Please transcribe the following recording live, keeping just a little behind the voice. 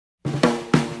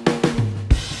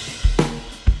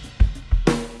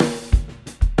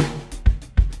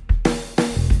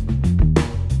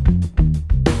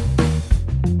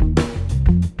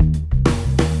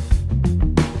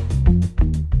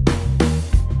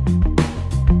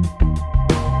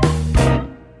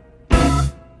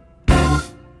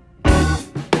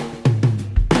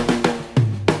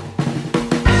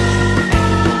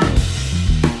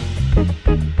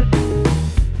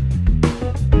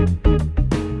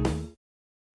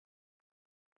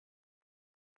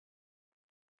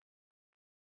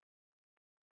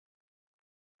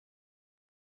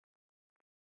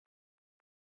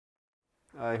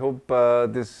I hope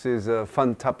this is a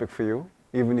fun topic for you,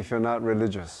 even if you're not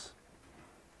religious.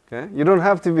 Okay? You don't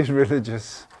have to be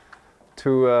religious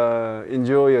to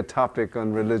enjoy your topic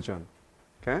on religion.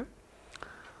 Okay?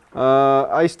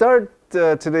 I start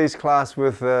today's class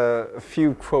with a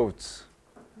few quotes.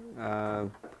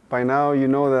 By now you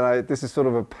know that this is sort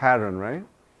of a pattern, right?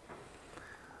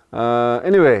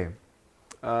 Anyway,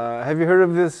 have you heard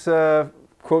of this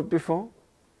quote before?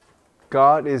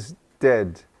 God is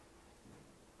dead.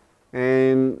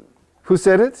 And who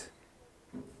said it?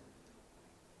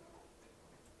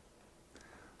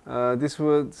 This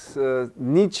was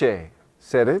Nietzsche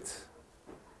said it.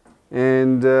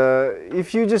 And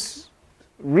if you just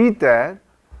read that,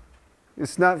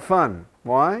 it's not fun.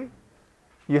 Why?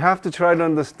 You have to try to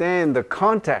understand the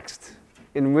context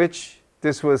in which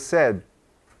this was said.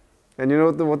 And you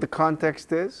know what the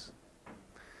context is?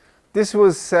 This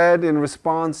was said in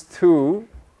response to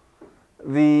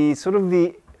the sort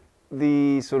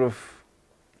of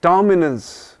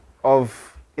dominance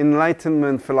of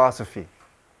Enlightenment philosophy.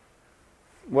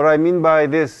 What I mean by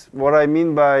this, what I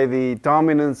mean by the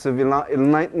dominance of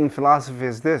Enlightenment philosophy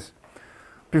is this.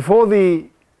 Before the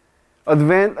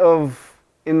advent of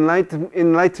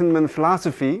Enlightenment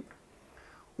philosophy,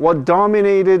 what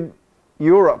dominated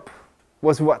Europe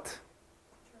was what?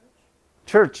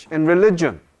 Church and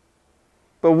religion.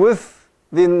 But with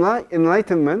the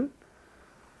Enlightenment,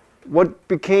 what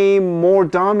became more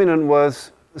dominant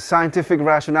was scientific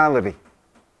rationality.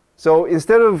 So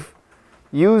instead of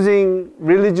using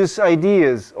religious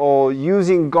ideas or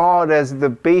using God as the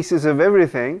basis of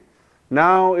everything,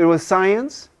 now it was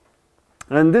science.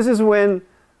 And this is when,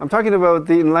 I'm talking about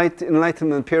the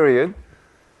Enlightenment period,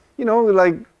 you know,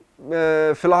 like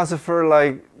a philosopher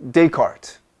like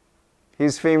Descartes.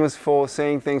 He's famous for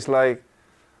saying things like,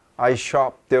 I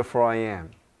shop, therefore I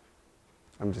am.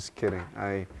 I'm just kidding.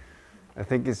 I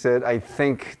think he said, I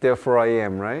think, therefore I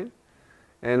am, right?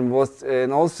 And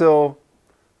also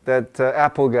that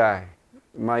Apple guy,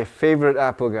 my favorite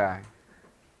Apple guy,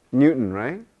 Newton,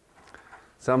 right?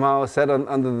 Somehow sat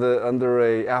under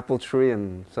a apple tree,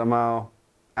 and somehow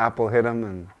apple hit him,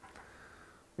 and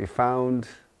we found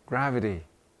gravity,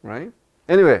 right?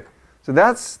 Anyway, so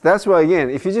that's why, again,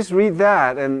 if you just read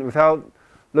that and without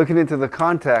looking into the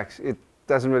context, it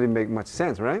doesn't really make much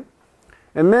sense, right?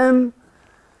 And then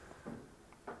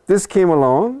this came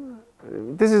along.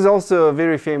 This is also a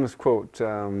very famous quote.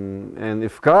 And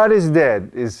if God is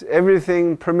dead, is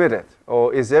everything permitted?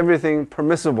 Or is everything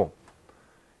permissible?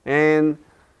 And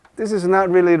this is not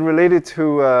really related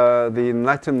to the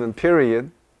Enlightenment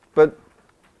period, but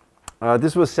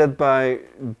this was said by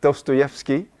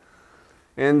Dostoevsky.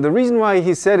 And the reason why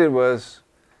he said it was,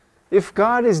 if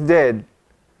God is dead,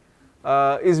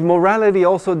 is morality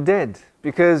also dead?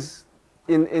 Because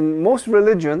in most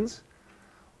religions,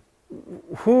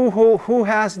 who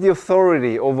has the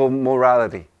authority over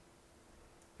morality?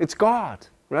 It's God,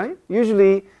 right?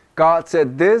 Usually God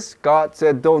said this, God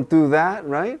said don't do that,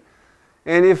 right?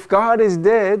 And if God is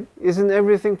dead, isn't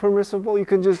everything permissible? You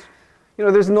can just, you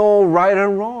know, there's no right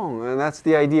and wrong, and that's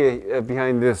the idea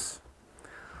behind this.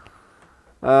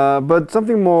 But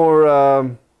something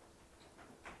more,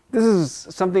 this is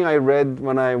something I read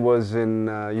when I was in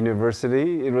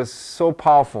university. It was so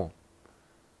powerful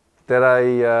that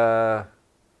I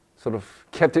sort of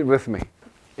kept it with me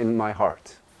in my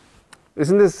heart.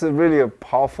 Isn't this really a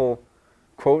powerful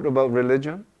quote about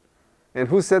religion? And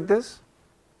who said this?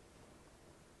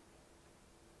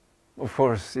 Of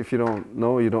course, if you don't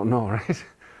know, you don't know, right?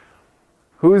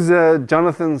 Who's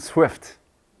Jonathan Swift?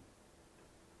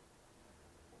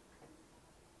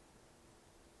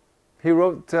 He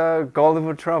wrote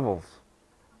Gulliver Travels,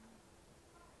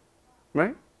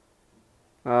 right?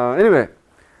 Anyway,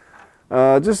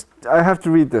 I have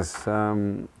to read this.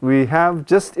 We have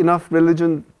just enough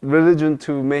religion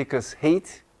to make us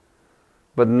hate,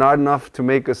 but not enough to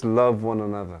make us love one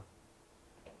another.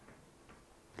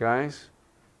 Guys,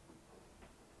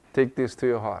 take this to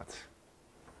your heart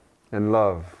and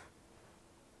love,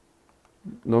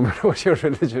 no matter what your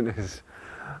religion is.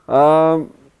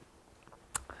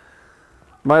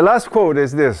 My last quote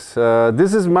is this.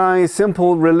 This is my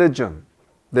simple religion.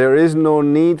 There is no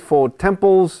need for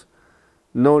temples,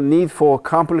 no need for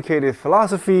complicated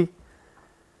philosophy.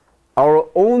 Our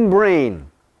own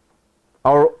brain,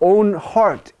 our own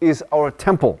heart is our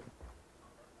temple.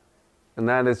 And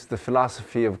that is the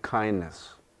philosophy of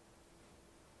kindness.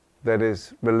 That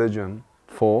is religion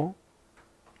for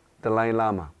the Dalai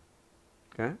Lama.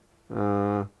 Okay?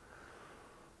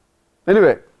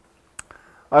 Anyway,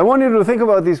 I want you to think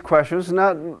about these questions,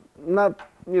 not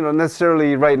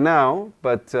necessarily right now,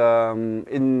 but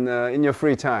in your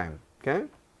free time. Okay?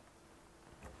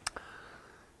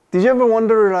 Did you ever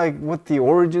wonder like what the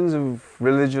origins of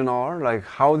religion are? Like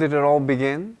how did it all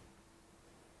begin?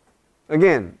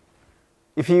 Again,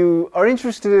 if you are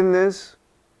interested in this,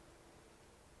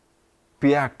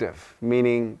 be active,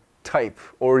 meaning type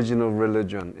origin of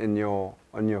religion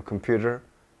on your computer,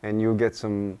 and you'll get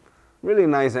some really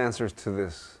nice answers to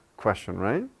this question,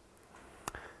 right?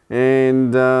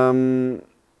 And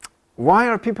why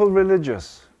are people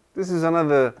religious? This is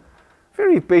another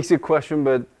very basic question,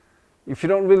 but if you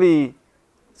don't really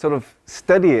sort of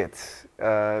study it,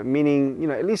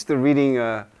 meaning, at least reading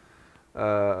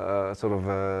sort of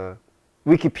a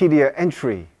Wikipedia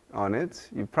entry on it,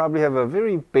 you probably have a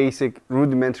very basic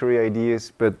rudimentary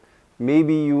ideas, but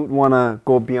maybe you want to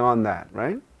go beyond that,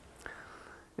 right?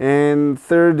 And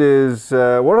third is,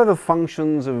 what are the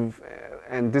functions of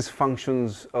and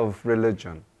dysfunctions of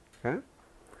religion? Okay.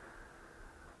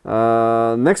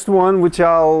 Next one, which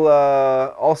I'll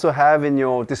also have in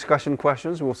your discussion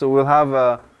questions. So we'll have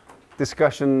a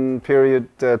discussion period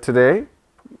today.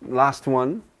 Last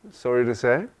one, sorry to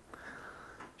say.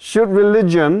 Should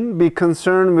religion be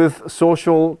concerned with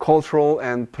social, cultural,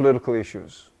 and political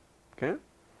issues? Okay.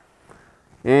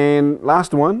 And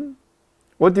last one,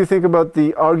 what do you think about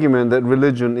the argument that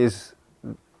religion is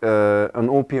an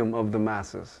opium of the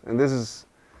masses? And this is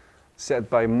said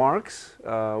by Marx.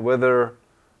 Whether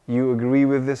you agree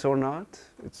with this or not,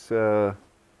 it's a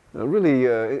really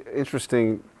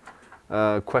interesting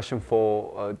question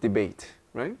for debate,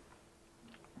 right?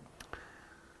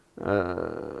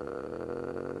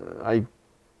 I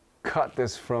cut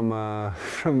this from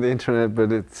the internet,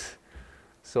 but it's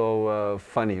so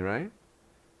funny, right?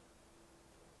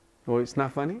 Oh, it's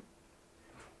not funny?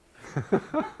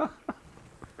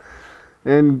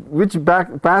 And which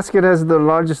basket has the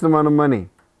largest amount of money?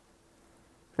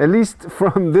 At least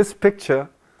from this picture,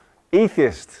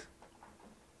 atheist.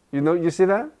 You see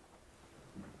that?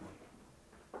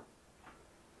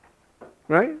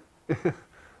 Right?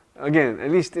 Again,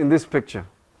 at least in this picture.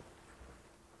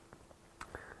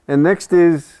 And next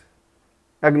is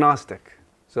agnostic.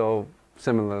 So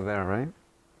similar there, right?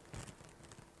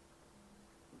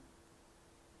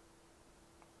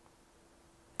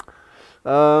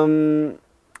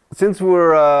 Since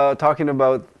we're talking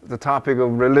about the topic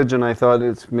of religion, I thought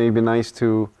it's maybe nice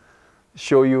to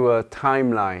show you a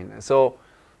timeline. So,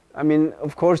 I mean,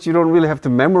 of course, you don't really have to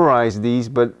memorize these,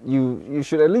 but you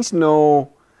should at least know,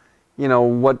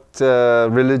 what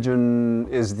religion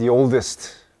is the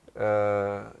oldest,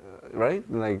 right?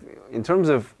 Like in terms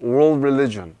of world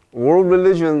religion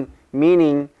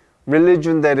meaning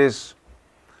religion that is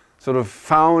sort of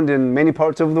found in many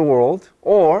parts of the world,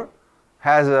 or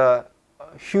has a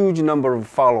huge number of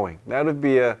following. That would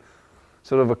be a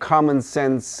sort of a common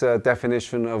sense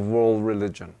definition of world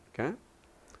religion. Okay,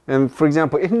 and for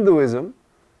example, Hinduism,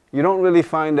 you don't really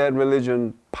find that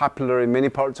religion popular in many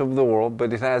parts of the world,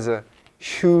 but it has a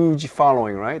huge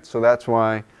following, right? So that's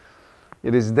why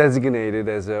it is designated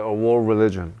as a world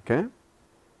religion. Okay.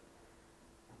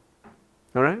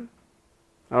 All right.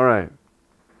 All right.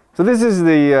 So this is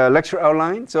the lecture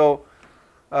outline. So.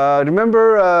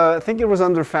 Remember, I think it was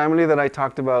under family that I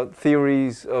talked about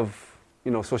theories of,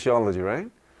 sociology, right?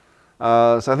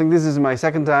 So I think this is my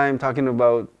second time talking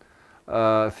about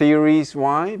theories.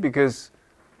 Why? Because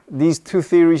these two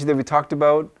theories that we talked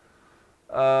about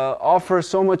offer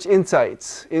so much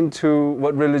insights into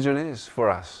what religion is for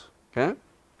us. Okay?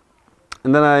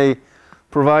 And then I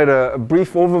provide a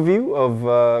brief overview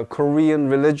of Korean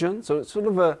religion. So it's sort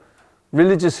of a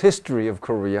religious history of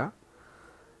Korea.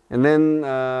 And then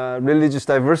religious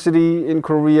diversity in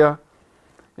Korea.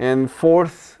 And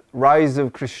fourth, rise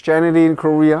of Christianity in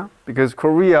Korea. Because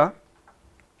Korea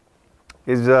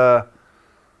is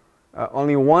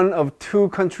only one of two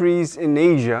countries in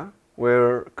Asia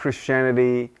where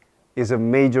Christianity is a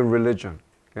major religion.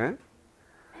 Okay?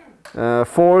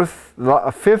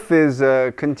 Fifth is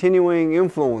continuing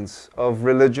influence of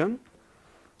religion.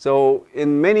 So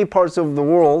in many parts of the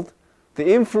world, the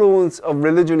influence of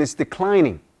religion is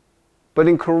declining. But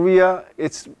in Korea,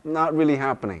 it's not really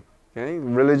happening. Okay?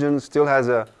 Religion still has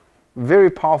a very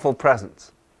powerful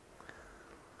presence.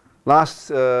 Last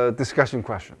discussion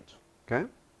questions. Okay?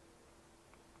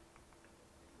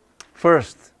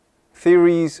 First,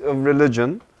 theories of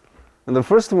religion. And the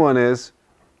first one is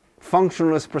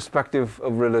functionalist perspective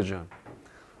of religion.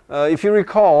 If you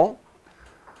recall,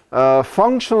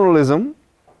 functionalism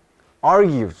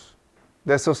argues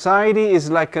that society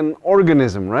is like an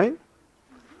organism, right?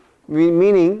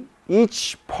 Meaning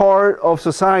each part of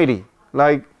society,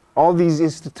 like all these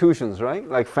institutions, right?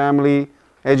 Like family,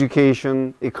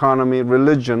 education, economy,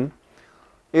 religion,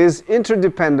 is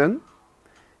interdependent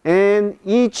and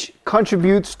each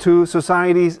contributes to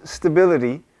society's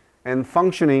stability and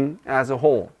functioning as a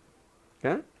whole.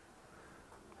 Okay?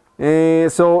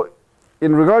 And so,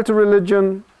 in regard to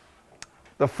religion,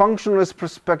 the functionalist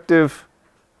perspective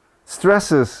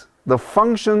stresses the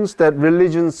functions that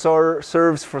religion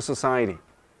serves for society.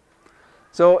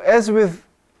 So, as with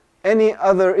any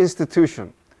other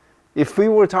institution, if we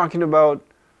were talking about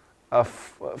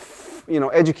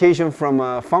education from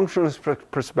a functionalist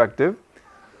perspective,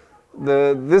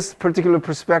 this particular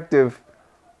perspective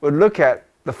would look at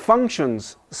the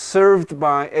functions served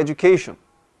by education.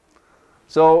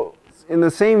 So, in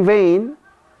the same vein,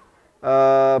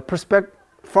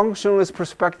 functionalist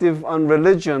perspective on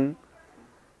religion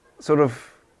sort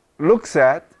of looks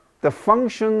at the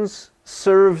functions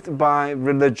served by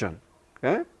religion.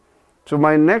 Okay? So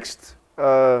my next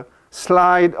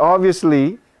slide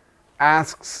obviously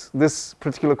asks this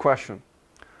particular question.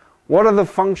 What are the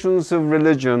functions of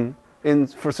religion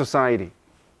for society?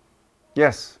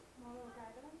 Yes?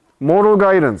 Moral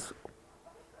guidance.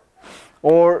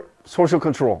 Or social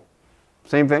control.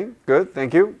 Same thing? Good,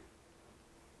 thank you.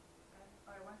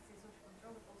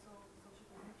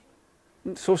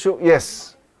 Social,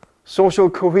 yes. Social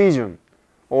cohesion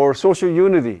or social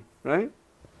unity, right?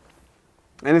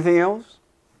 Anything else?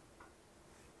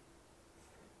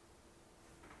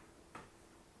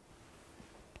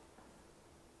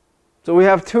 So we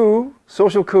have two,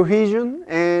 social cohesion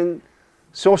and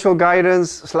social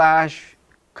guidance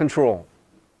 / control.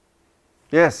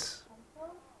 Yes?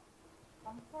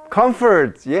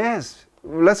 Comfort, yes.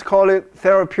 Let's call it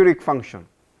therapeutic function.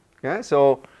 Okay?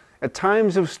 So at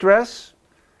times of stress,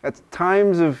 at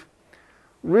times of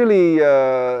really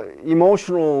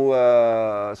emotional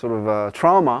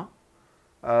trauma,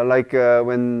 like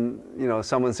when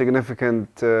someone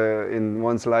significant in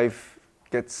one's life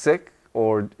gets sick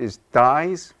or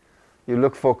dies, you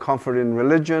look for comfort in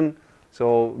religion.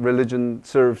 So religion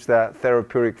serves that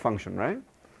therapeutic function, right?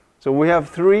 So we have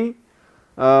three,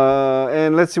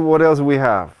 and let's see what else we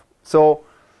have. So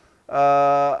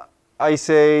I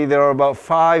say there are about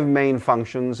 5 main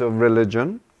functions of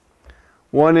religion.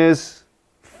 One is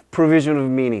provision of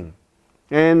meaning.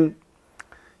 And,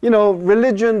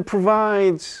 religion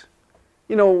provides,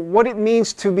 what it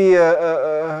means to be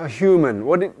a human,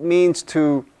 what it means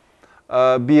to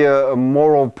be a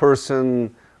moral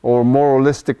person or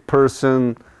moralistic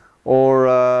person, or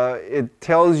it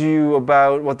tells you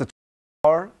about what the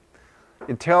are.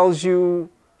 It tells you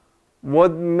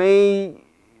what may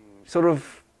sort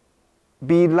of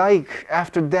be like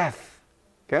after death.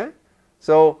 Okay?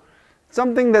 So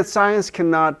something that science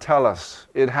cannot tell us.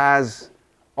 It has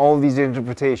all these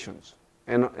interpretations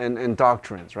and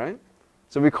doctrines, right?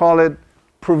 So we call it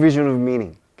provision of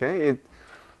meaning. Okay? It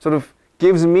sort of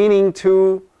gives meaning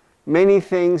to many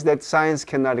things that science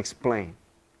cannot explain.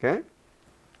 Okay?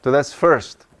 So that's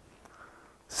first.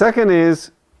 Second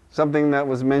is something that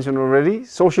was mentioned already,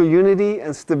 social unity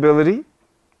and stability.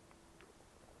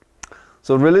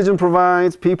 So religion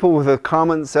provides people with a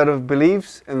common set of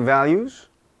beliefs and values.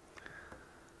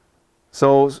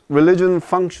 So religion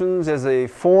functions as a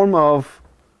form of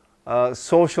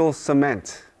social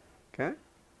cement. Okay?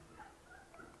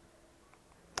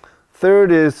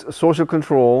 Third is social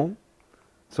control,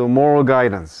 so moral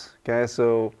guidance. Okay,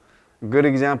 so a good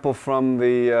example from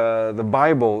the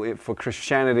Bible for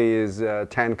Christianity is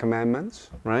 10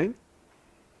 Commandments, right?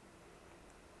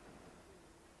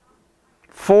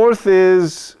 Fourth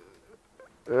is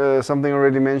something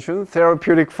already mentioned,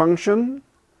 therapeutic function.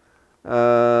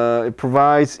 It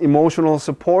provides emotional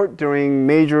support during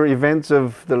major events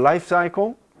of the life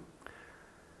cycle,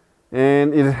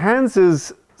 and it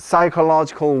enhances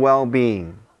psychological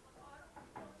well-being.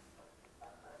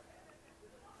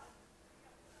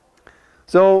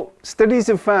 So studies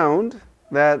have found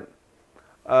that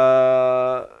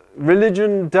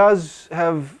religion does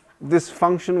have this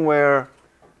function where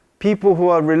people who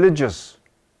are religious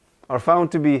are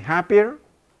found to be happier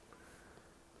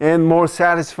and more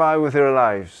satisfied with their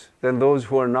lives than those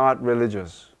who are not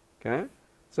religious. Okay?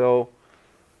 So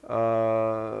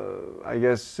I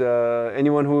guess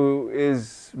anyone who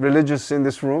is religious in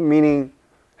this room, meaning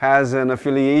has an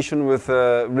affiliation with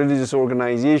a religious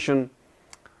organization,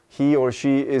 he or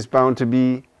she is bound to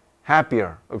be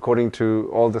happier, according to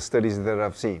all the studies that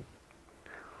I've seen.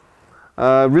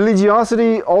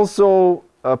 Religiosity also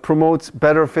promotes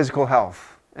better physical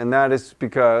health, and that is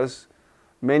because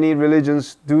many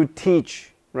religions do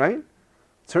teach, right,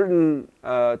 certain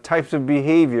types of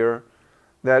behavior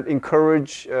that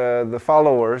encourage the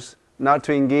followers not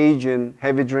to engage in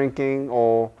heavy drinking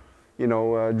or,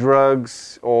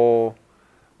 drugs or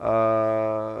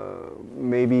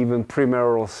maybe even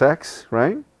premarital sex,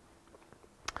 right?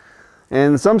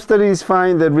 And some studies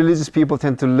find that religious people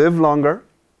tend to live longer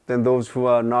than those who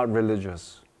are not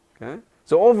religious. Okay?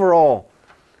 So overall,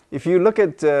 if you look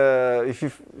at, if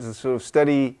you sort of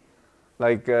study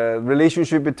like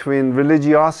relationship between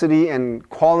religiosity and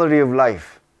quality of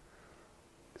life,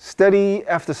 study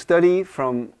after study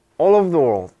from all over the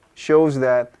world shows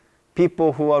that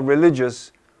people who are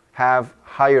religious have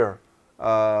higher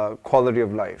quality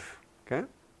of life. Okay?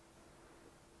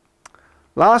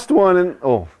 Last one, and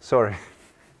oh, sorry.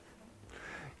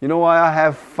 You know why I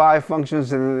have 5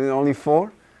 functions and only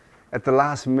 4? At the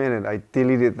last minute, I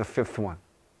deleted the 5th one.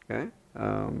 Okay?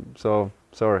 So,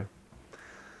 sorry.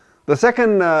 The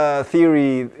second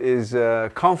theory is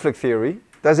conflict theory.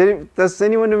 Does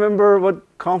anyone remember what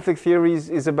conflict theory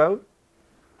is about?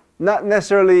 Not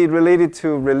necessarily related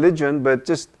to religion, but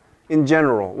just in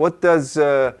general. What does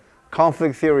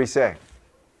conflict theory say?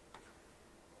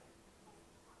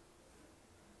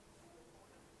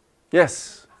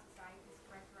 Yes? Society is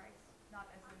characterized not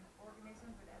as an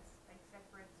organism, but as like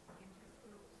separate interest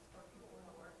groups or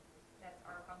people that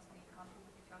are constantly in conflict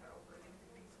with each other over limited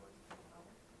resources and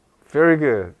power. Very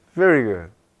good, very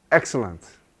good.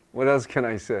 Excellent. What else can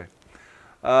I say?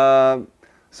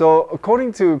 So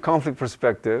according to conflict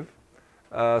perspective,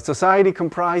 society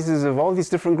comprises of all these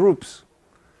different groups,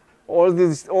 all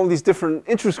these different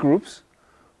interest groups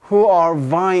who are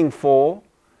vying for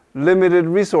limited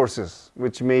resources,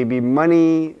 which may be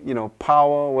money,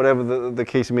 power, whatever the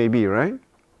case may be, right?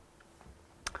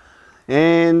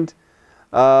 And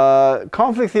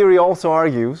conflict theory also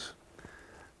argues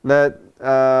that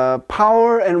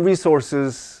power and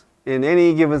resources in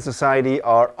any given society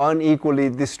are unequally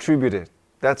distributed.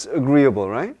 That's agreeable,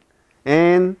 right?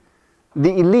 And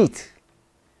the elite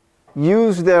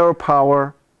use their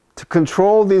power to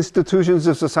control the institutions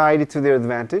of society to their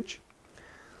advantage,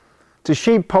 to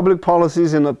shape public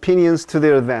policies and opinions to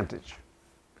their advantage.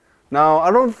 Now, I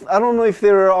don't know if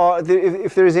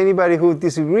there is anybody who would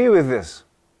disagree with this,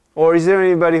 or is there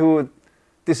anybody who would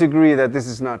disagree that this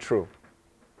is not true?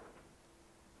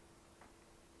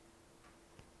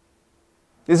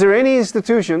 Is there any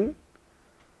institution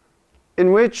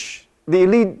in which the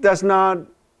elite is not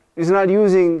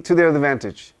using to their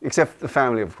advantage, except the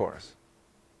family, of course?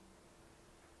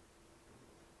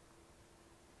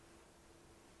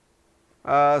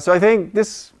 So I think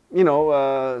this,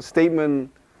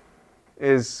 statement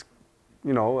is,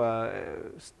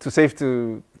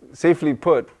 to safely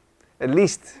put, at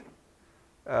least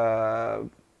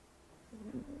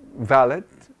valid,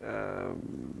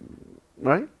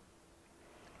 right?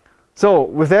 So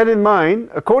with that in mind,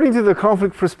 according to the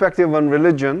conflict perspective on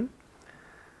religion,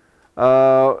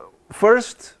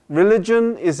 first,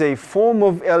 religion is a form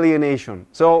of alienation.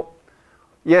 So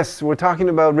yes, we're talking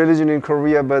about religion in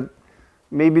Korea, but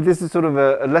maybe this is sort of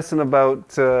a lesson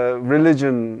about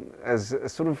religion as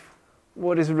sort of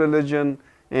what is religion,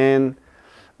 and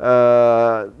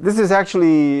this is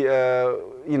actually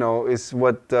is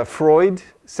what Freud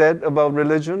said about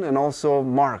religion, and also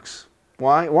Marx.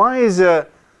 Why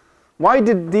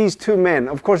did these two men,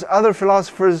 of course other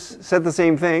philosophers said the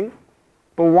same thing,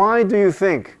 but why do you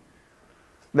think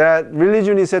that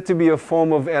religion is said to be a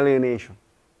form of alienation?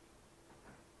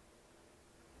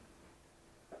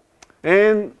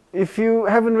 And if you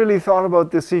haven't really thought about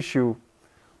this issue,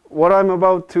 what I'm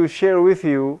about to share with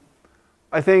you,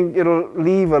 I think it'll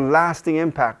leave a lasting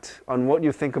impact on what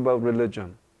you think about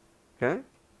religion. Okay?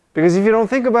 Because if you don't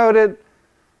think about it,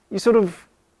 you sort of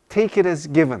take it as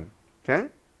given. Okay?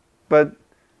 But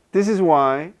this is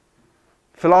why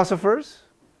philosophers,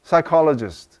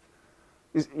 psychologists,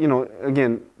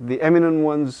 again, the eminent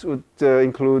ones would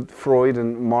include Freud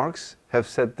and Marx, have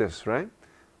said this, right?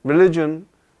 Religion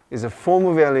is a form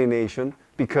of alienation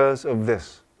because of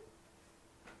this.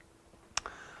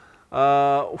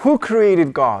 Who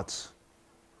created gods?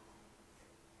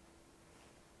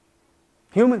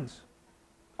 Humans,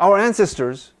 our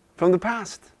ancestors from the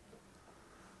past.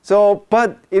 So,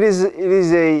 but it is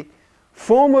a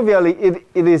form of it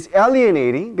is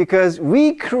alienating because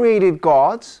we created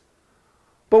gods,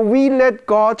 but we let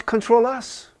God control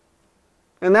us,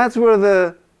 and that's where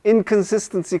the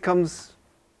inconsistency comes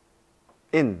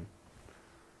in.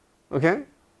 Okay?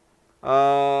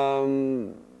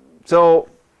 So,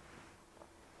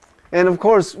 and of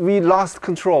course, we lost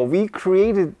control. We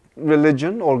created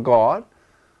religion or God,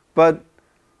 but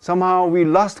somehow we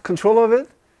lost control of it,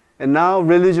 and now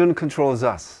religion controls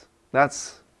us.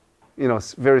 That's,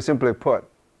 very simply put,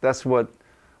 that's what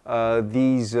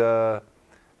these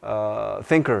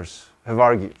thinkers have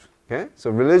argued. Okay? So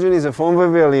religion is a form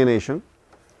of alienation,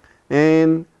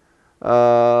 And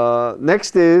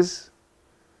next is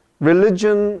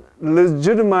religion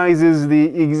legitimizes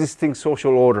the existing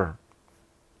social order.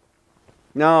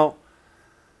 Now,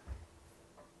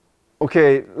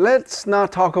 okay, let's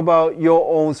not talk about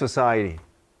your own society,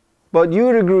 but you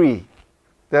would agree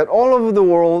that all over the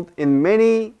world, in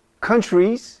many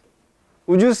countries,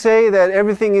 would you say that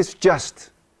everything is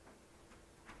just?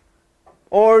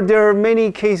 Or there are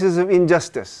many cases of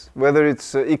injustice, whether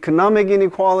it's economic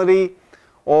inequality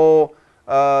or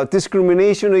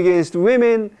discrimination against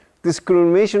women,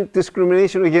 discrimination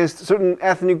against certain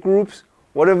ethnic groups,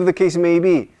 whatever the case may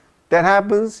be. That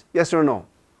happens, yes or no?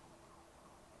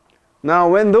 Now,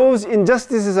 when those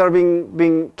injustices are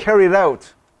being carried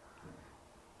out,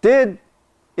 did,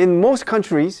 in most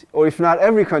countries, or if not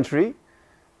every country,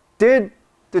 did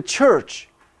the church,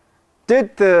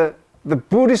 did the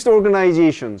Buddhist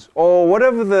organizations, or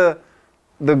whatever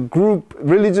the group,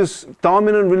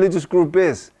 dominant religious group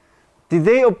is, did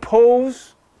they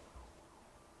oppose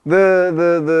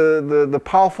the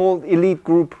powerful elite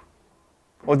group,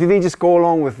 or did they just go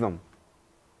along with them?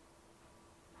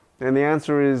 And the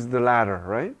answer is the latter,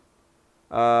 right?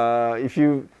 If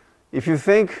you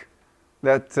think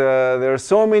that there are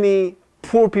so many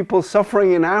poor people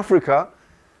suffering in Africa,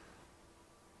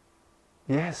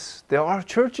 yes, there are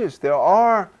churches, there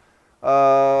are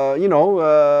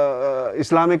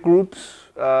Islamic groups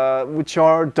which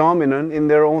are dominant in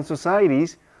their own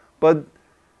societies, but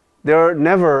they're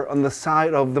never on the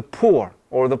side of the poor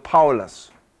or the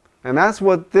powerless. And that's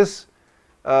what this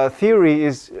theory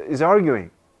is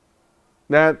arguing,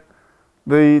 that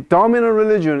the dominant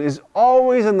religion is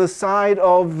always on the side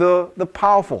of the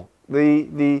powerful,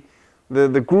 the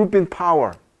group in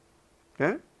power.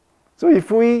 Okay? So if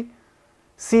we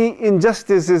see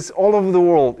injustices all over the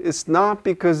world, it's not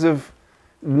because of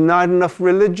not enough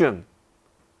religion.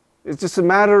 It's just a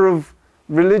matter of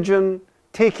religion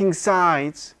taking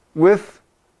sides with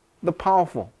the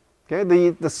powerful, okay?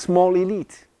 The small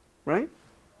elite, right?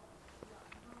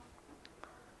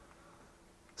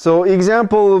 So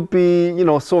example would be,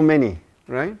 so many,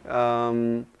 right?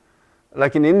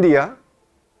 Like in India,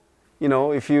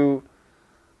 if you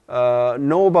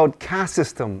know about caste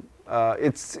system,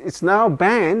 it's now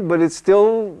banned, but it's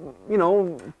still,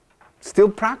 still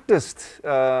practiced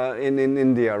in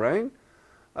India, right?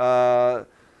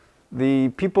 The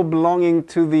people belonging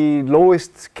to the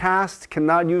lowest caste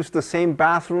cannot use the same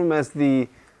bathroom as the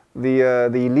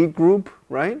elite group,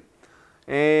 right?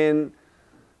 And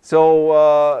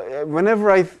so whenever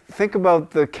I think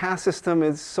about the caste system,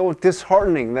 it's so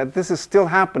disheartening that this is still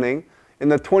happening in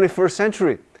the 21st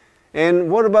century.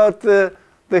 And what about the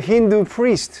Hindu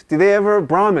priest?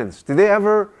 Brahmins, did they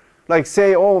ever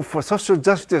say, oh, for social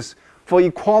justice, for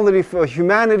equality, for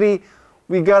humanity,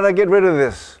 we gotta get rid of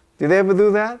this? Did they ever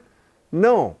do that?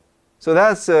 No. So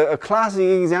that's a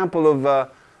classic example of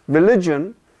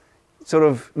religion sort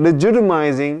of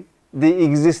legitimizing the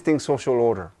existing social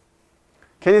order.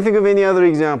 Can you think of any other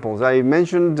examples? I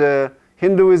mentioned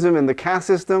Hinduism and the caste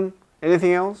system.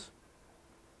 Anything else?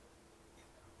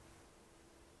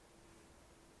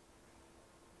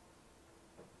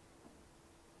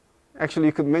 Actually,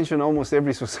 you could mention almost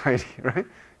every society, right?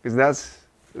 Because that's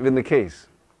been the case.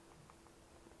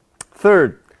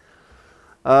 Third,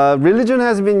 religion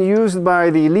has been used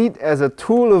by the elite as a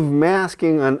tool of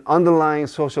masking an underlying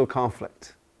social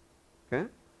conflict. Okay?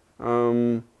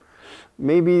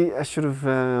 Maybe I should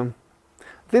have...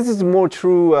 this is more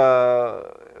true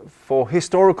for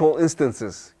historical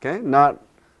instances, okay? Not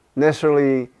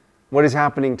necessarily what is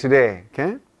happening today,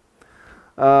 okay?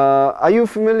 Are you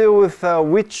familiar with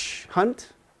witch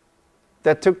hunt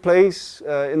that took place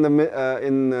in the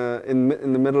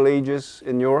Middle Ages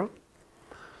in Europe?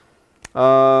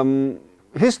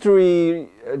 History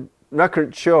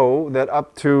records show that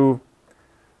up to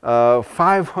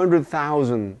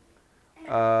 500,000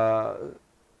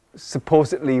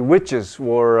 supposedly witches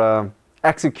were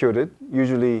executed,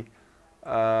 usually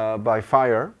by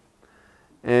fire.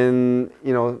 And,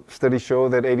 studies show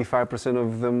that 85%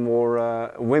 of them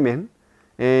were women.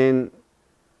 And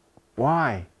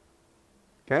why?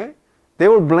 Okay? They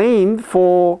were blamed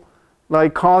for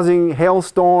causing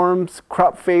hailstorms,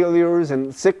 crop failures,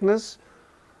 and sickness.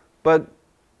 But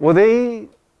were they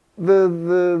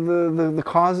the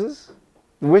causes?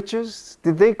 The witches?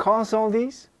 Did they cause all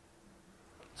these?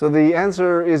 So the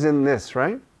answer is in this,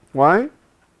 right? Why?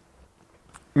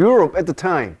 Europe at the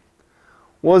time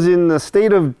was in a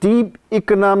state of deep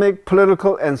economic,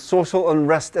 political, and social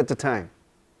unrest at the time.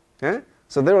 Okay?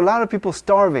 So there were a lot of people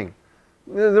starving.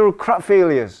 There were crop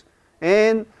failures.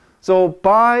 And so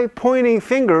by pointing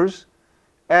fingers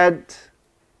at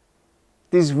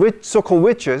these so-called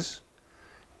witches,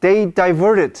 they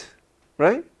diverted,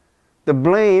 right, the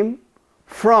blame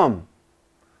from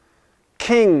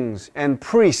kings and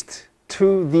priests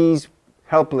to these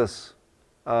helpless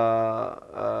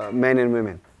men and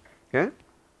women. Okay?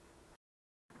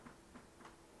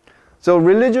 So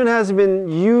religion has been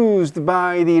used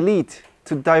by the elite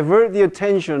to divert the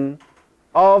attention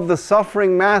of the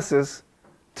suffering masses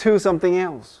to something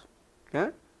else.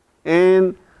 Okay?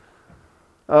 And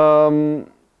so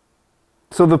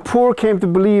the poor came to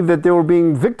believe that they were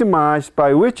being victimized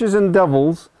by witches and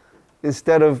devils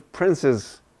instead of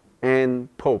princes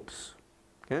and popes.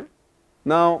 Okay?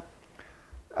 Now,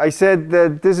 I said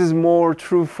that this is more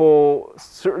true for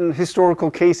certain historical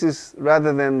cases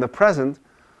rather than the present.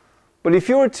 But if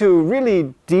you were to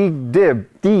really dig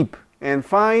deep and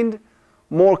find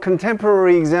more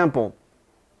contemporary example,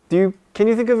 can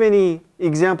you think of any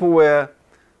example where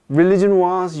religion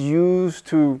was used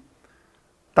to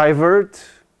divert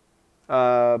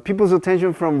people's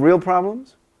attention from real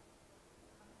problems?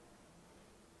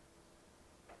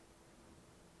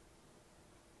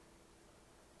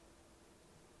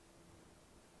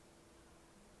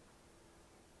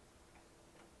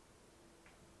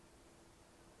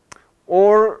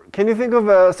 Or can you think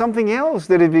of something else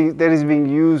that is being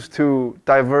used to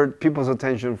divert people's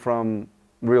attention from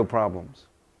real problems?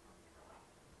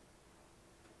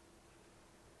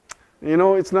 You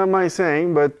know, it's not my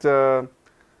saying, but a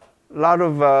lot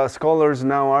of scholars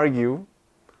now argue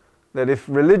that if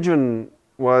religion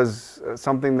was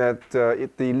something that the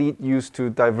elite used to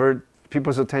divert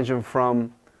people's attention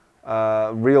from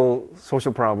real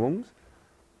social problems,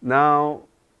 now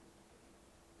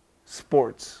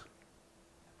sports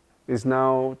is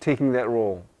now taking that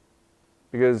role.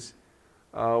 Because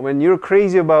when you're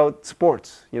crazy about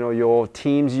sports, you know, your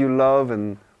teams you love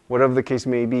and whatever the case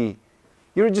may be,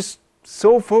 you're just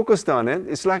so focused on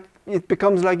it, it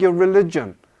becomes like your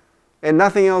religion and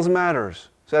nothing else matters.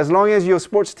 So as long as your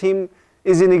sports team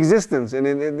is in existence and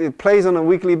it plays on a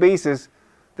weekly basis,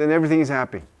 then everything is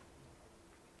happy.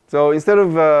 So instead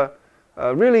of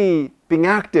really being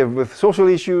active with social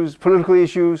issues, political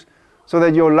issues, so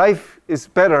that your life is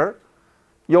better,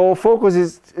 your focus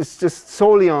is just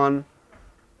solely on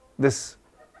this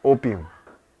opium.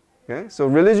 Okay? So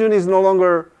religion is no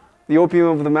longer the opium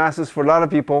of the masses for a lot of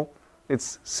people.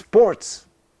 It's sports.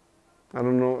 I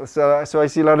don't know. So I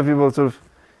see a lot of people sort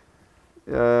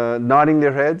of nodding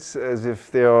their heads as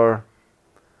if they are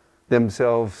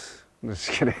themselves.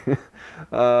 Just kidding.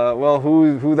 Well,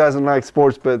 who doesn't like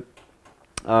sports? But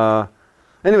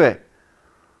anyway,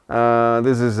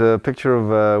 this is a picture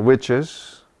of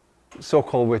witches,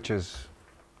 so-called witches.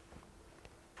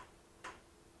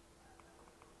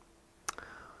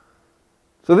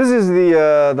 So this is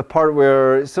the part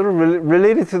where, sort of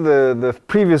related to the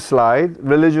previous slide,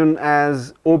 religion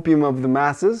as opium of the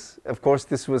masses. Of course,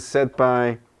 this was said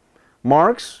by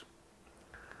Marx.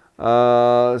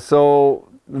 So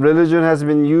religion has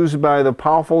been used by the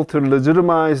powerful to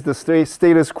legitimize the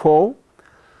status quo.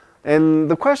 And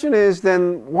the question is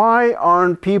then, why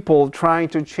aren't people trying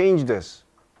to change this?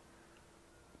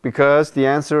 Because the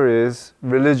answer is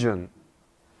religion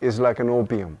is like an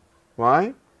opium.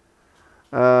 Why?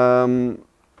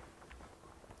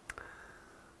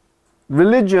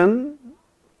 Religion,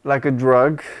 like a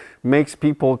drug, makes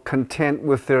people content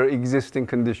with their existing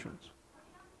conditions.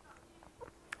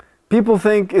 People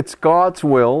think it's God's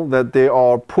will that they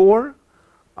are poor,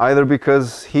 either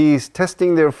because He's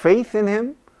testing their faith in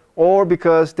Him or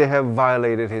because they have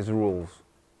violated His rules.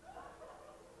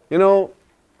 You know,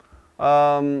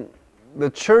 the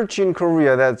church in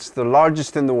Korea that's the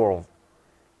largest in the world,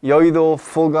 Yeouido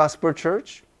Full Gospel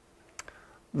Church,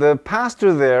 the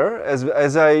pastor there,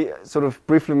 as I sort of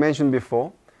briefly mentioned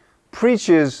before,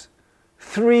 preaches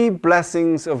 3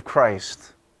 blessings of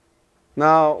Christ.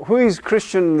 Now, who is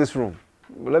Christian in this room?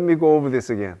 Let me go over this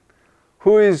again.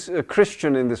 Who is a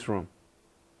Christian in this room?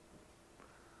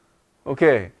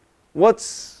 Okay,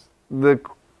 what's the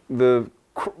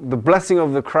blessing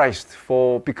of the Christ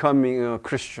for becoming a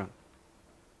Christian?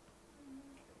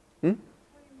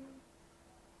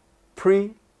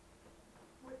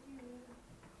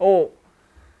 Oh,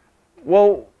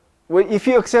 well, if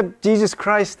you accept Jesus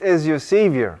Christ as your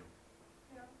Savior,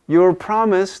 you're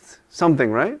promised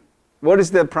something, right? What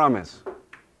is that promise?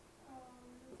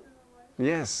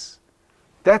 Yes,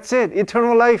 that's it,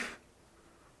 eternal life.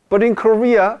 But in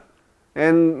Korea,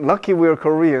 and lucky we're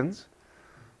Koreans,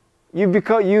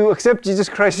 you accept Jesus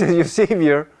Christ as your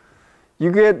Savior,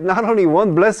 you get not only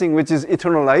one blessing, which is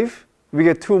eternal life, we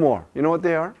get 2 more. You know what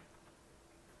they are?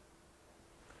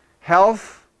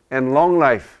 Health and long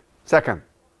life, second.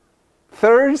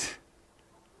 Third,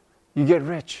 you get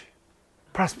rich.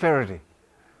 Prosperity.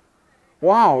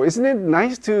 Wow, isn't it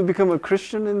nice to become a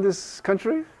Christian in this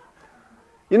country?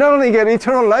 You not only get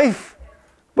eternal life,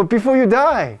 but before you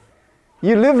die,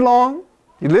 you live long,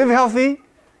 you live healthy,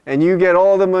 and you get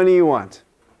all the money you want.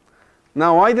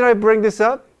 Now, why did I bring this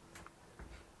up?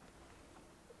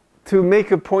 To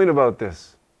make a point about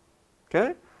this.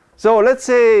 Okay? So let's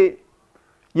say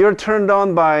you're turned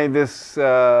on by this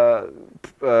sort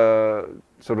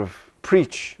of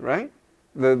preach, right?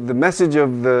 The message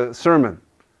of the sermon,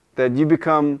 that you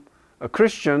become a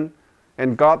Christian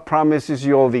and God promises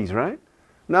you all these, right?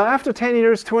 Now, after 10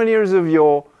 years, 20 years of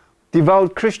your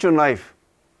devout Christian life,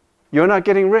 you're not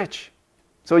getting rich.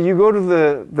 So you go to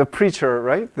the preacher,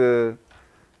 right? The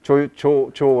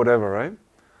cho whatever, right?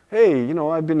 Hey, you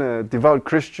know, I've been a devout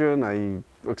Christian. I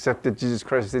accepted Jesus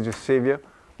Christ as your Savior.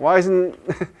 Why isn't,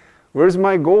 where's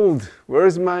my gold?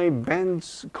 Where's my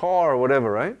Benz car or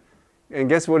whatever, right? And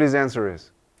guess what his answer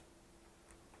is?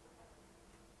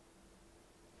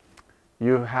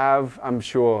 You have, I'm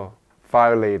sure,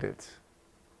 violated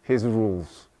his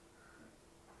rules.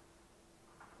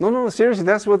 No, seriously,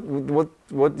 that's what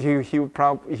he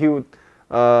would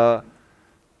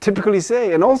typically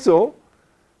say. And also,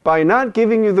 by not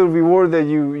giving you the reward that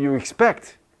you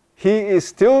expect, he is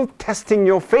still testing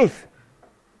your faith.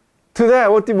 To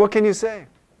that, what can you say?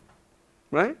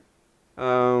 Right?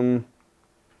 So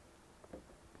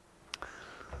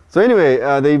anyway,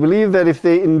 they believe that if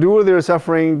they endure their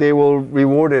suffering, they will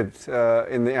reward it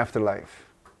in the afterlife.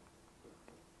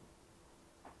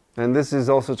 And this is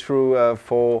also true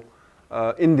for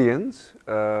Indians,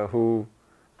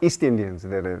 East Indians,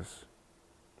 that is.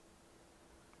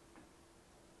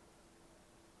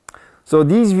 So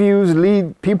these views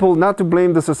lead people not to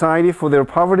blame the society for their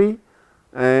poverty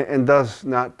and thus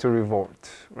not to revolt,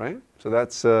 right? So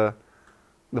that's the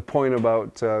point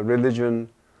about religion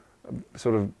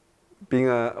sort of being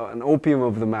an opium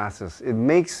of the masses. It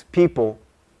makes people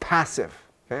passive,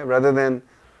 okay? Rather than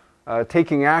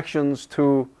taking actions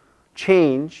to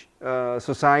change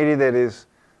society that is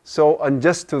so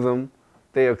unjust to them,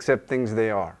 they accept things they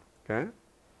are, okay?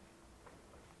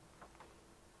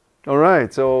 All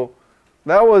right, so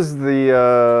that was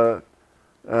the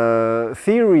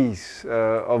theories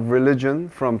of religion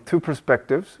from two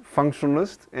perspectives,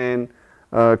 functionalist and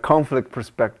conflict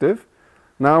perspective.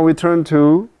 Now we turn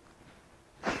to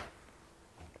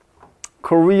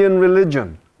Korean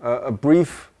religion, a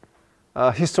brief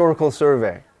historical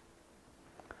survey.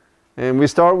 And we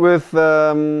start with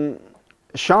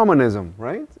shamanism,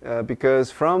 right?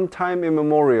 Because from time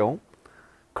immemorial,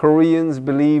 Koreans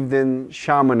believed in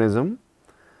shamanism.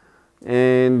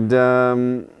 And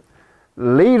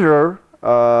later,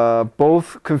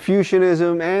 both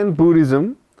Confucianism and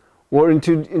Buddhism were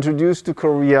introduced to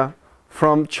Korea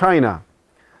from China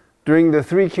during the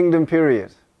Three Kingdom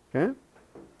period. Okay?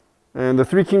 And the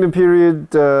Three Kingdom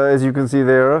period, as you can see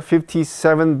there,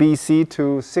 57 BC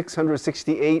to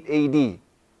 668 AD.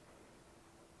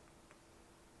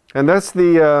 And that's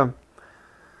the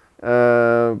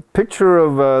picture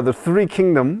of the Three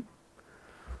Kingdom.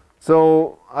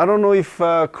 So I don't know if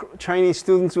Chinese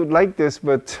students would like this,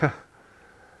 but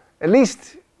at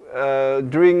least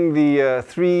during the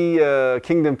Three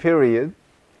Kingdom period,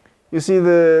 you see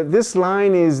this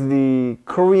line is the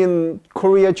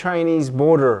Korea-Chinese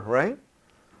border, right?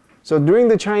 So during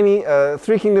the Chinese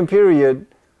Three Kingdom period,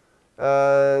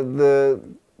 the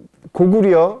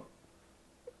Kuocw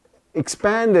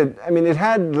expanded. I mean, it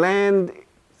had land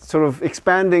sort of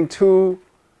expanding to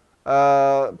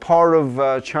part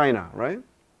of China, right?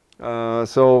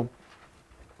 So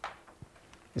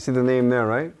you see the name there,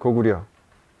 right? Kuocw.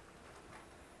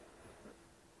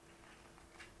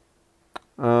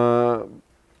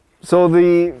 So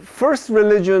the first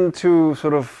religion to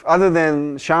sort of, other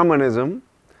than shamanism,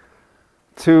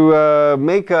 to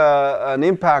make an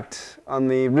impact on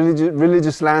the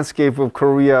religious landscape of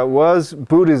Korea was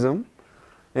Buddhism.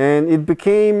 And it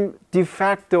became de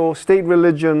facto state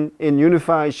religion in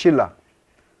unified Silla.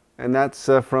 And that's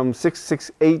from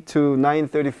 668 to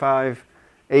 935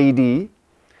 AD.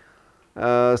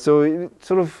 So it's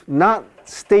sort of not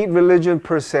state religion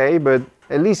per se, but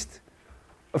at least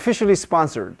officially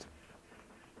sponsored.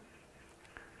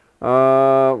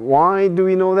 Why do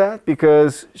we know that?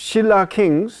 Because Silla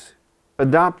kings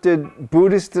adopted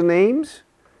Buddhist names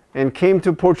and came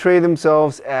to portray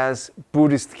themselves as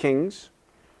Buddhist kings.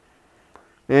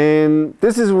 And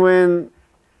this is when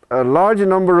a large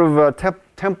number of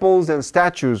temples and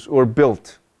statues were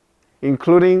built,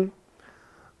 including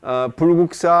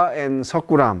Bulguksa and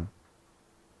Seokguram.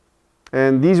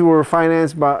 And these were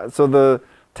financed by, so the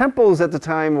temples at the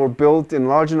time were built in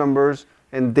large numbers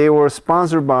and they were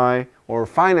sponsored by or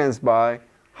financed by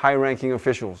high-ranking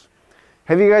officials.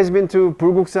 Have you guys been to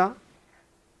Kuocw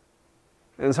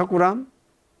and Seokguram?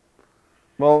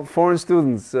 Well, foreign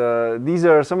students, these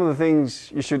are some of the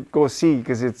things you should go see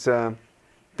because it's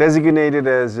designated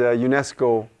as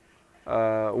UNESCO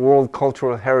World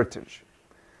Cultural Heritage.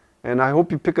 And I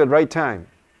hope you pick a right time.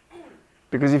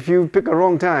 Because if you pick a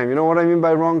wrong time, you know what I mean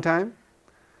by wrong time?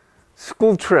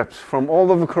 School trips from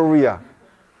all over Korea.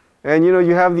 And you know,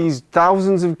 you have these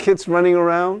thousands of kids running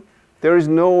around. There is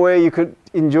no way you could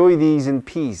enjoy these in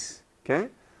peace. Okay?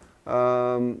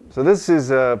 So this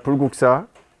is Kuocw.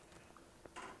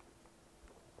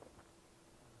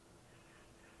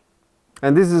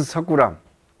 And this is Seokguram.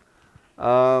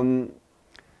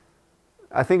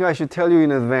 I think I should tell you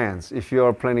in advance if you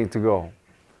are planning to go.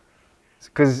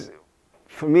 Because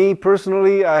for me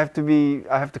personally, I have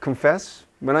to confess,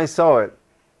 when I saw it,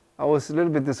 I was a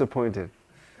little bit disappointed.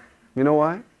 You know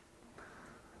why?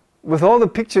 With all the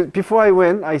pictures, before I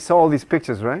went, I saw all these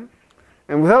pictures, right?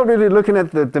 And without really looking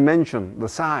at the dimension, the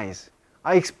size,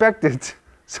 I expected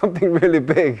something really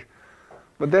big.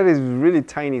 But that is really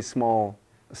tiny, small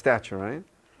stature, right?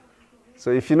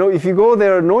 So if you go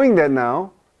there knowing that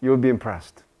now, you'll be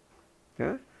impressed.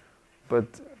 Okay? But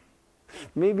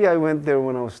maybe I went there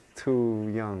when I was too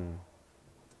young,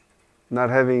 not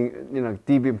having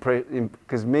deep impression,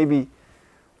 because maybe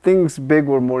things big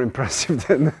were more impressive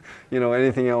than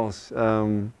anything else.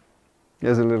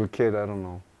 As a little kid, I don't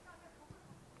know.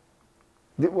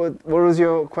 What was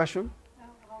your question?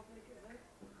 How big is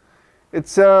it?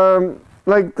 It's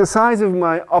like the size of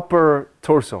my upper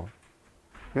torso.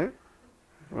 Okay?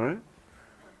 All right?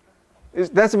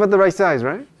 That's about the right size,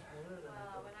 right? When I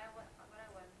went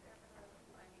there,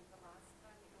 the last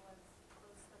time it was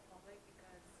closed to the public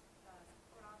because the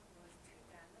Quran was too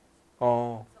damaged.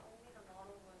 Oh, So only the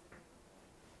model was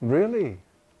really?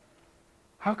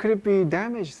 How could it be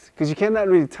damaged? Because you cannot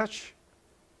really touch.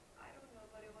 I don't know,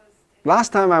 but it was.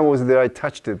 Last time I was there, I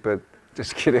touched it, but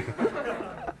just kidding.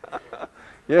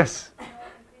 Yes. I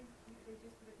think they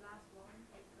just put a glass one,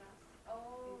 like glass.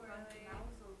 Oh, really? Now,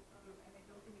 so and I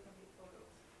don't think you can take photos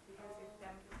because it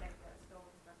damages like the stone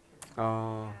structure.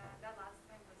 Oh, That last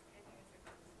time was 10 years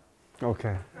ago.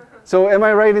 okay. So am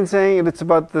I right in saying it's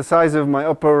about the size of my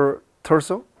upper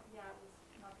torso? Yeah, it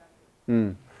was not that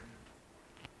big.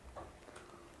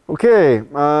 Okay,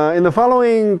 in the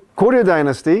following Goryeo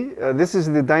dynasty, this is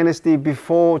the dynasty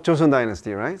before Joseon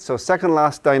dynasty, right? So second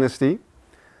last dynasty,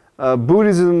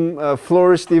 Buddhism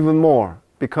flourished even more,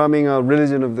 becoming a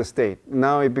religion of the state.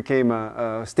 Now it became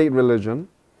a state religion.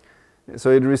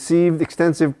 So it received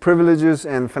extensive privileges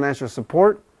and financial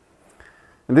support.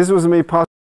 And this was made possible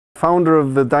by the founder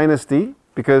of the dynasty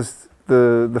because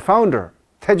the founder,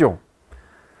 Taejo,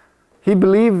 he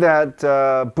believed that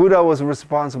Buddha was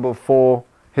responsible for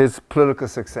his political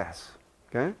success.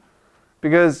 Okay?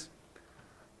 Because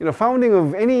founding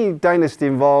of any dynasty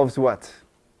involves what?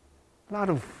 A lot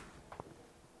of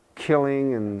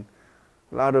killing and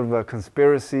a lot of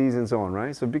conspiracies and so on,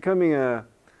 right? So becoming a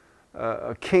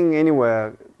king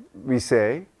anywhere, we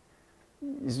say,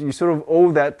 you sort of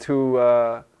owe that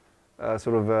to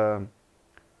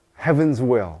heaven's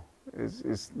will.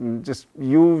 It's just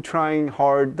you trying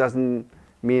hard doesn't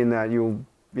mean that you'll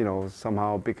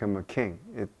somehow become a king.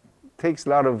 It takes a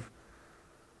lot of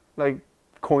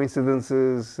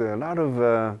coincidences, a lot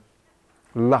of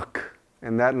luck,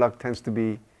 and that luck tends to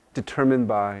be determined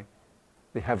by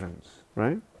the heavens,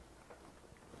 right?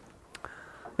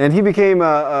 And he became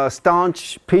a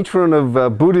staunch patron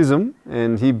of Buddhism,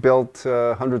 and he built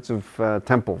hundreds of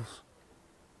temples.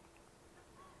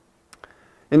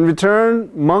 In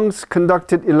return, monks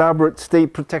conducted elaborate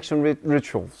state protection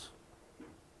rituals.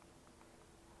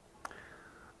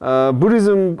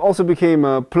 Buddhism also became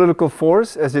a political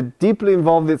force as it deeply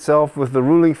involved itself with the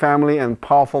ruling family and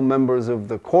powerful members of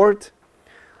the court.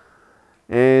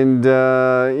 And,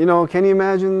 can you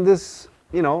imagine this?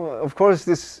 Of course,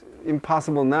 this is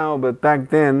impossible now, but back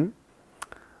then,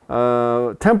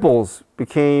 temples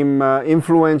became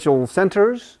influential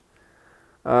centers,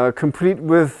 complete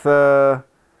with,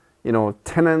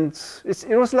 tenants.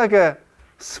 It was like a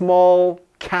small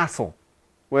castle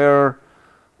where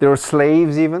there were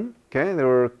slaves even, okay? There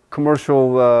were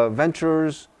commercial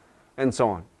ventures and so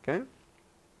on, okay?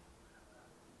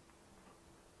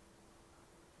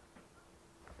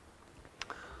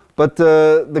 But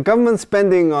the government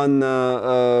spending on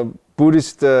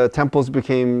Buddhist temples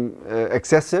became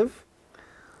excessive,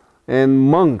 and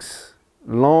monks,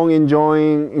 long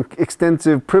enjoying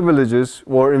extensive privileges,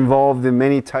 were involved in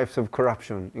many types of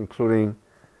corruption, including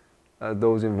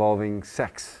those involving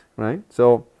sex, right?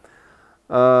 So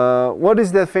What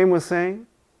is that famous saying?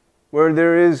 Where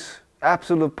there is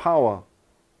absolute power,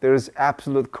 there is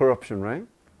absolute corruption, right?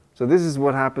 So this is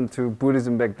what happened to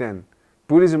Buddhism back then.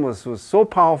 Buddhism was so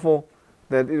powerful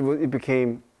that it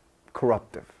became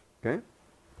corruptive. Okay?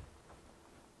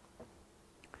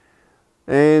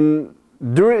 And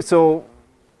during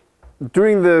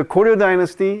the Kuocw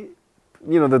dynasty,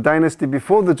 the dynasty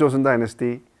before the Joseon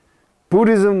dynasty,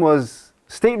 Buddhism was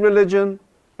state religion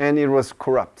and it was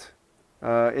corrupt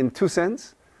in two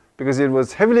senses, because it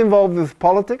was heavily involved with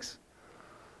politics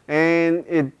and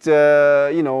it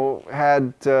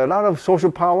had a lot of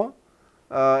social power,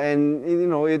 and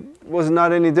it was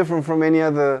not any different from any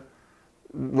other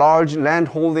large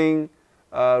landholding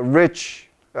rich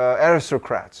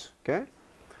aristocrats. Okay,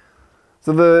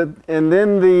 so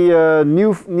then the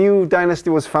new dynasty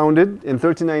was founded in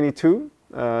 1392,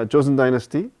 Joseon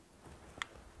dynasty.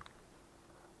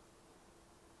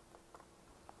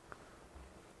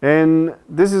 And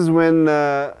this is when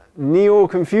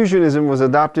Neo-Confucianism was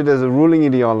adopted as a ruling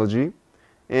ideology,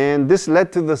 and this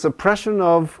led to the suppression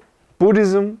of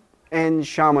Buddhism and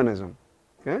shamanism.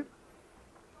 Okay?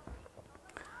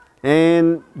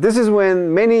 And this is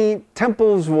when many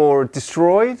temples were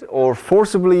destroyed or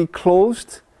forcibly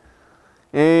closed,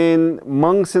 and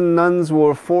monks and nuns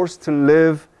were forced to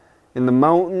live in the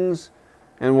mountains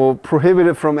and were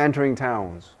prohibited from entering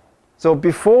towns. So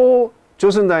before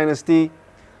Joseon dynasty,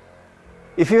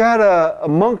 if you had a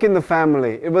monk in the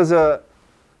family, it was a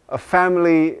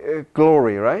family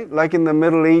glory, right? Like in the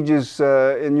Middle Ages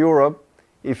in Europe,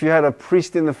 if you had a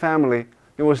priest in the family,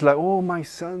 it was like, oh, my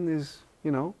son is,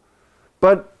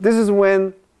 But this is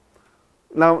when,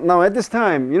 now at this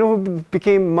time, who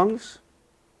became monks?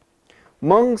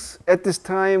 Monks at this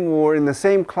time were in the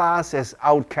same class as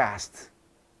outcasts,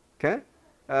 okay?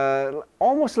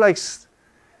 Almost like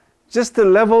just a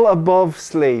level above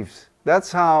slaves.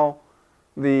 That's how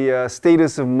the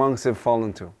status of monks have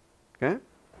fallen to. Okay?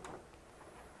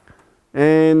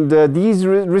 And these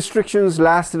restrictions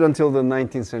lasted until the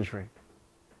 19th century.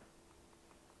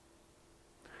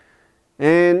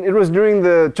 And it was during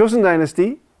the Joseon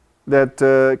dynasty that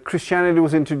Christianity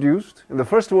was introduced. And the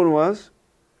first one was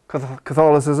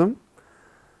Catholicism.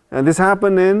 And this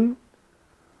happened in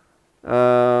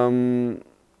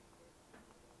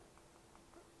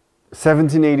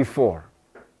 1784.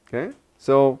 Okay?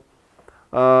 So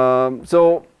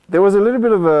there was a little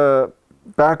bit of a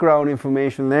background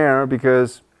information there,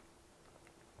 because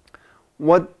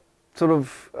what sort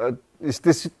of is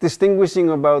distinguishing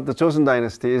about the Joseon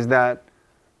dynasty is that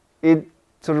it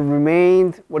sort of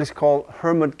remained what is called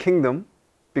hermit kingdom,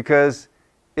 because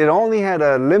it only had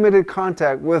a limited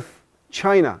contact with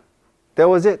China. That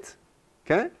was it.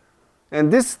 Okay?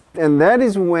 And that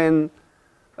is when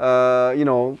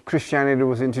Christianity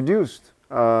was introduced.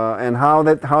 And how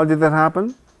did that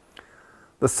happen?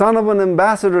 The son of an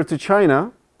ambassador to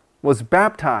China was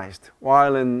baptized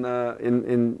while in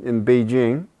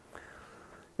Beijing,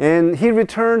 and he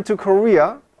returned to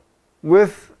Korea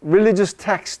with religious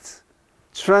texts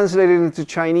translated into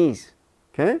Chinese.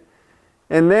 Okay,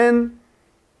 and then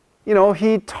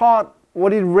he taught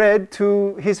what he read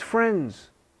to his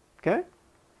friends. Okay,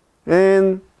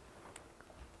 and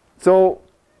so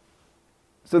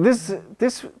this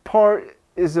part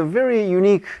is a very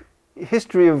unique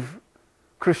history of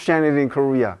Christianity in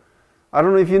Korea. I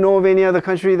don't know if you know of any other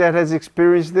country that has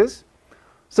experienced this.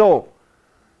 So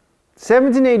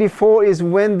 1784 is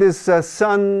when this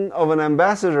son of an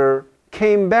ambassador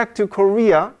came back to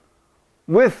Korea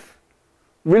with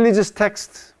religious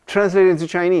texts translated into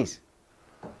Chinese.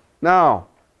 Now,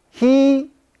 he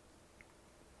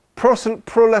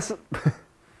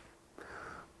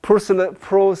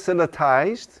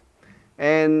proselytized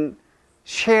and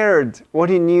shared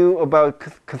what he knew about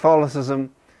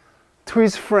Catholicism to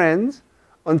his friends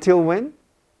until when?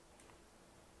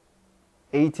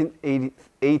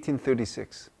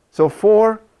 1836. So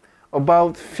for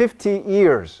about 50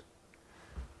 years,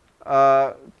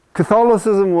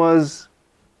 Catholicism was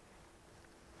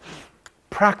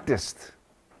practiced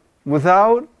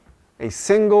without a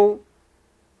single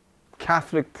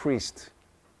Catholic priest.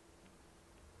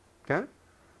 Okay?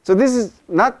 So this is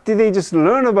not did they just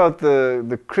learn about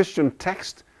the Christian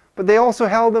text, but they also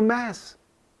held a mass.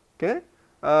 Okay?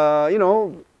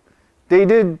 They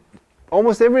did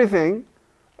almost everything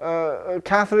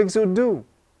Catholics would do,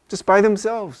 just by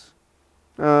themselves.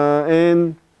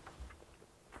 And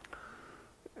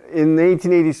in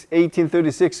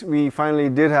 1836, we finally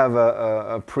did have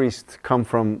a priest come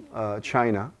from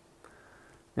China.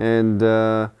 And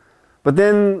but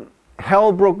then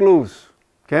hell broke loose.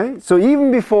 Okay? So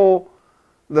even before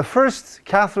the first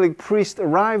Catholic priest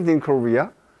arrived in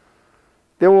Korea,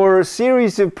 there were a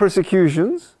series of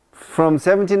persecutions from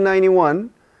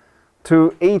 1791 to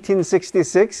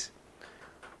 1866,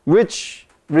 which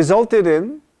resulted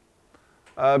in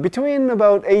between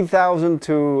about 8,000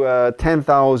 to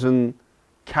 10,000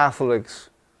 Catholics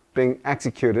being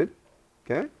executed.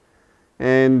 Okay,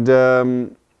 and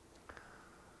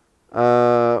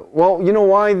well, you know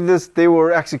why they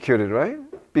were executed, right?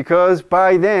 Because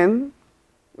by then,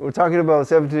 we're talking about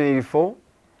 1784,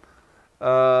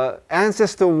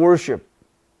 ancestor worship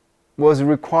was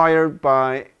required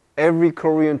by every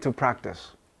Korean to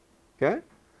practice. Okay,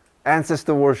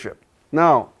 ancestor worship.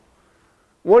 Now,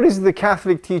 what is the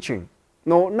Catholic teaching?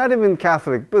 No, not even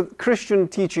Catholic, but Christian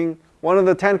teaching. One of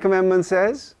the 10 Commandments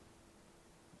says,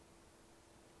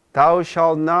 "Thou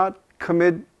shalt not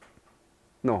commit,"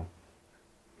 no,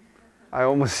 I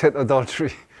almost said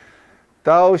adultery.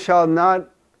 "Thou shalt not,"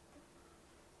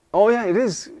 oh yeah, it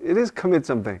is commit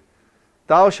something.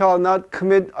 "Thou shalt not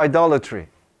commit idolatry,"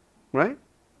 right?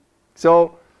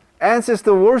 So,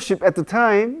 ancestor worship at the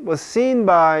time was seen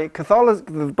by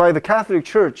the Catholic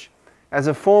Church as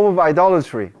a form of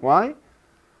idolatry. Why?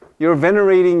 You're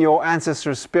venerating your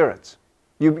ancestors' spirits.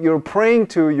 You're praying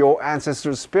to your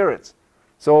ancestors' spirits.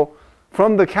 So,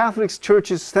 from the Catholic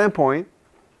Church's standpoint,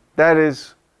 that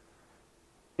is,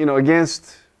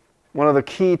 against one of the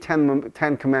key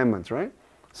 10 Commandments, right?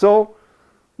 So,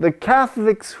 the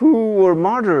Catholics who were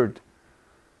martyred,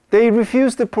 they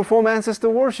refused to perform ancestor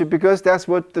worship because that's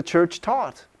what the church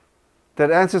taught.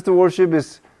 That ancestor worship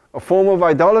is a form of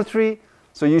idolatry,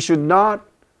 so you should not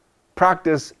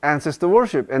practice ancestor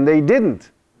worship. And they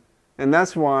didn't. And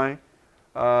that's why,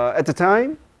 at the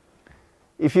time,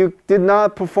 if you did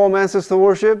not perform ancestor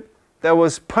worship, that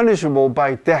was punishable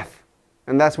by death.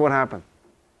 And that's what happened.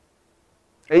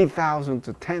 8,000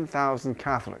 to 10,000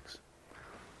 Catholics.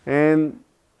 And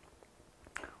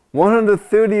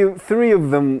 133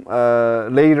 of them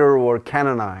later were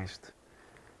canonized.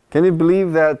 Can you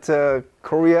believe that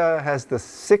Korea has the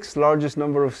 6th largest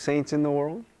number of saints in the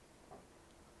world?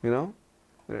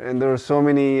 And there are so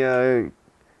many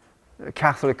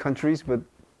Catholic countries, but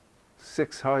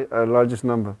 6th largest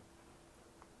number.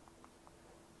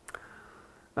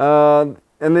 And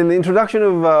then the introduction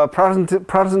of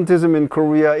Protestantism in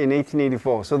Korea in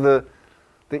 1884. So the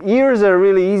years are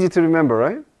really easy to remember,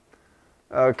 right?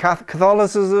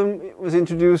 Catholicism was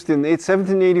introduced in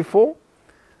 1784.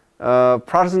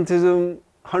 Protestantism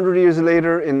 100 years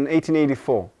later in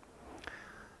 1884.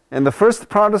 And the first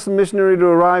Protestant missionary to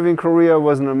arrive in Korea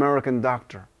was an American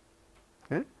doctor.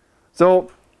 Okay? So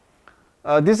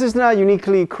this is not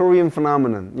uniquely Korean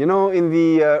phenomenon. In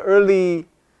the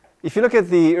if you look at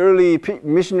the early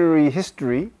missionary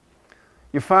history,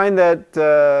 you find that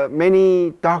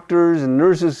many doctors and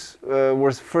nurses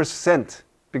were first sent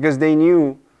because they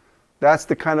knew that's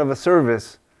the kind of a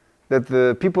service that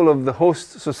the people of the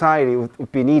host society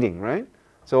would be needing, right?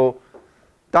 So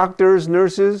doctors,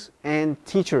 nurses, and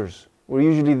teachers were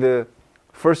usually the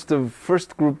first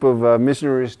group of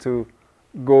missionaries to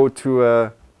go to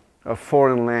a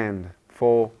foreign land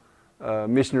for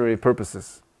missionary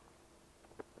purposes.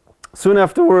 Soon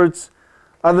afterwards,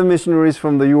 other missionaries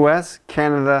from the US,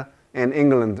 Canada, and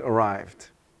England arrived.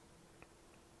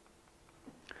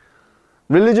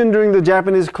 Religion during the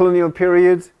Japanese colonial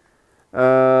period,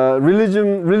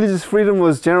 religious freedom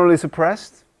was generally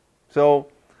suppressed. So,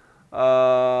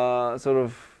 they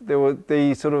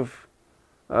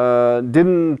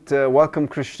didn't welcome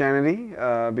Christianity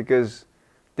because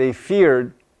they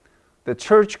feared the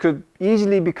church could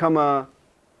easily become a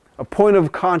point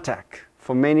of contact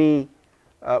for many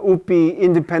Upi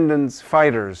independence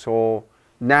fighters or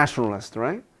nationalists,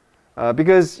 right?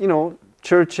 Because,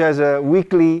 church has a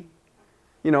weekly,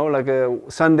 like a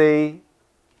Sunday,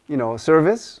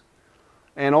 service.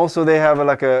 And also they have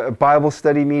a Bible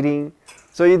study meeting.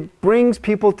 So it brings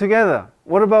people together.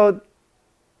 What about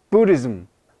Buddhism?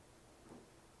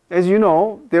 As you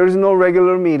know, there is no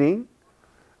regular meeting.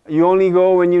 You only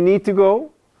go when you need to go.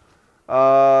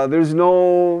 There's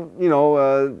no,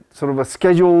 sort of a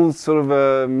scheduled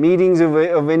meetings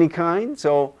of any kind.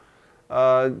 So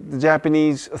the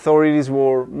Japanese authorities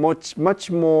were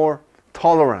much more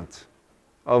tolerant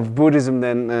of Buddhism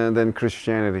than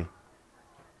Christianity.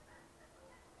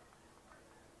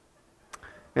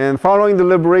 And following the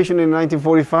liberation in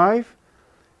 1945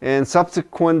 and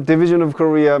subsequent division of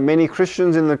Korea, many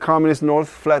Christians in the communist north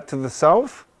fled to the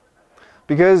south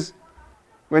because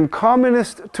when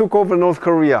communists took over North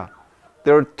Korea,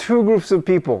 there were two groups of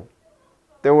people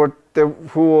who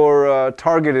were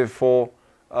targeted for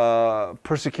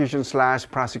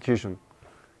persecution/prosecution.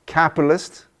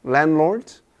 Capitalists,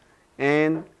 landlords,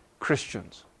 and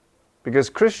Christians. Because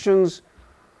Christians,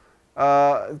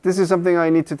 this is something I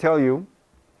need to tell you.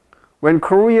 When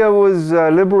Korea was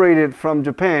liberated from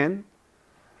Japan,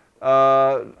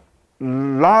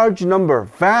 large number,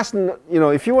 vast,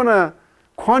 if you want to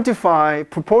quantify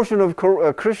proportion of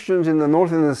Christians in the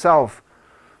north and the south,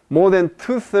 more than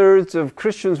 2/3 of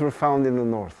Christians were found in the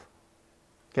north.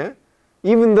 Okay?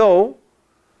 Even though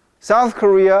South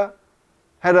Korea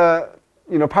had a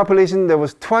population that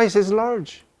was twice as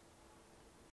large.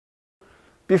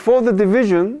 Before the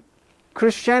division,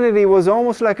 Christianity was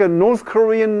almost like a North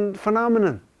Korean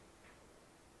phenomenon.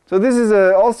 So this is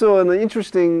also an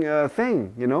interesting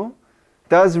thing,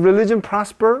 Does religion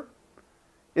prosper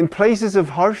in places of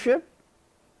hardship?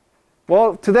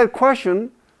 Well, to that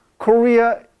question,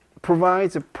 Korea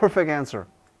provides a perfect answer.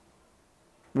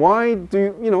 Why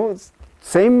do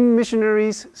same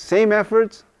missionaries, same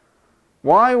efforts,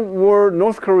 why were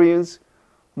North Koreans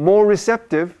more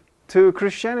receptive to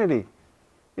Christianity?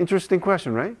 Interesting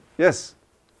question, right? Yes.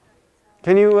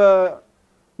 Can you,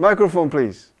 microphone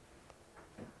please.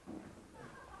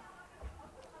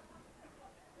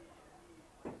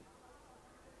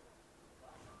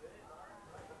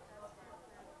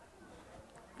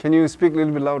 Can you speak a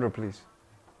little bit louder, please?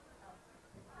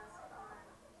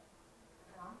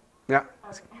 Yeah.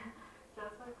 Just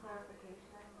for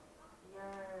clarification,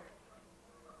 you're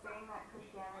saying that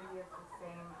Christianity is the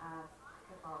same as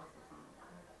Catholicism.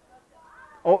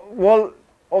 Oh, well.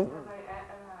 Oh. The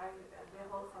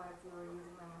whole slides you were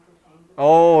using them interchangeably.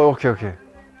 Oh, okay.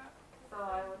 So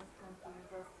I was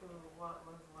confused as to what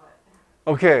was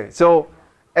what. Okay, so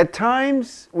at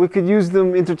times we could use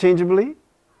them interchangeably.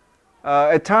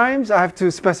 At times I have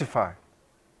to specify.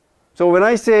 So when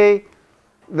I say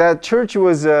that church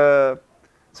was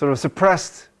sort of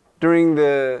suppressed during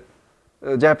the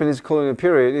Japanese colonial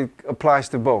period, it applies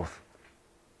to both,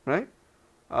 right?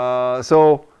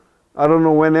 So I don't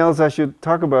know when else I should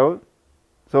talk about.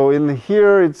 So in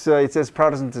here it says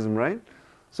Protestantism, right?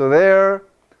 So there,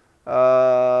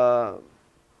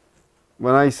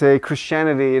 when I say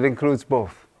Christianity, it includes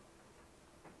both.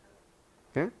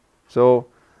 Okay, so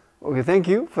okay, thank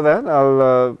you for that.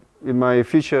 I'll in my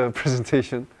future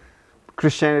presentation,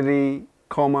 Christianity,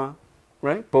 comma,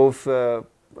 right? Both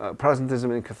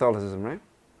Protestantism and Catholicism, right?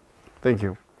 Thank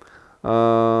you.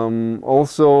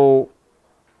 Also,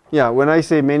 yeah, when I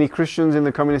say many Christians in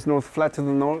the communist north fled to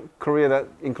the North Korea, that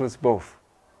includes both,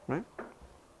 right?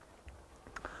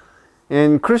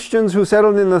 And Christians who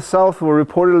settled in the south were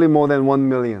reportedly more than 1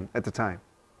 million at the time,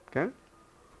 okay?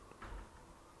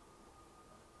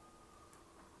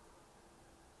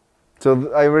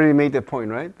 So I already made that point,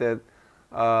 right? That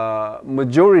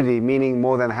majority, meaning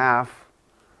more than half,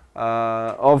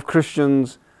 of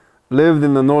Christians lived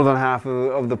in the northern half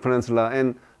of the peninsula.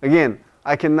 And again,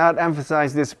 I cannot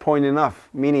emphasize this point enough,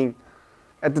 meaning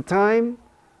at the time,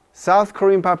 South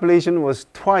Korean population was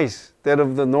twice that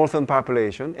of the northern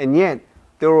population, and yet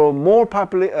there were more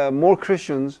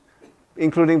Christians,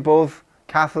 including both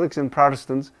Catholics and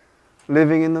Protestants,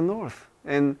 living in the north.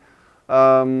 And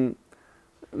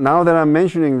now that I'm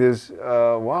mentioning this,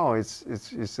 wow, it's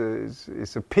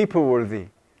a paper-worthy,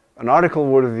 an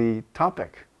article-worthy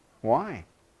topic. Why,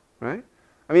 right?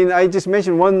 I mean, I just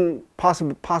mentioned one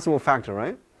possible factor,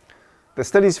 right? The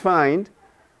studies find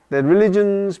that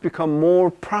religions become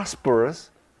more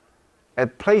prosperous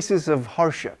at places of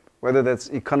hardship, whether that's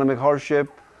economic hardship,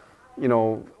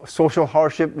 social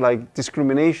hardship like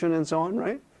discrimination and so on,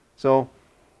 right? So,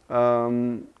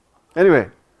 anyway.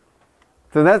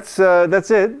 So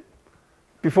that's it.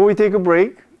 Before we take a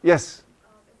break, yes? Is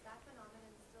that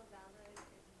phenomenon still valid in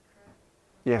current?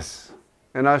 Yes.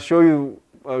 And I'll show you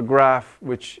a graph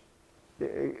which,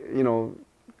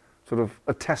 sort of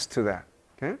attests to that.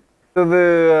 Okay? So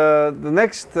the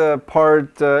next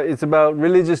part is about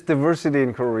religious diversity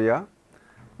in Korea.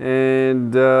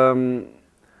 And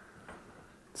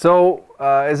so,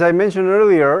 as I mentioned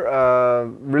earlier,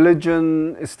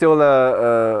 religion is still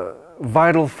a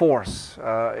vital force,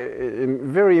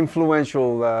 very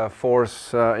influential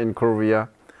force in Korea.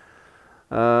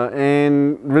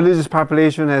 And religious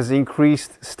population has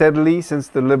increased steadily since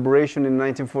the liberation in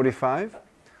 1945.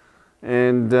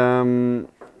 And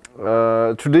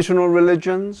traditional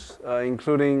religions,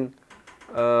 including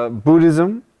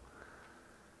Buddhism,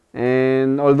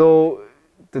 and although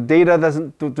the data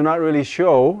do not really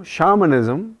show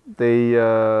shamanism, they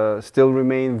still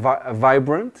remain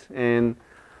vibrant. And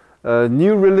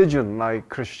new religion like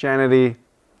Christianity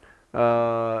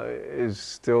is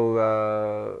still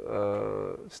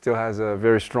has a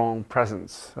very strong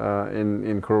presence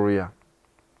in Korea.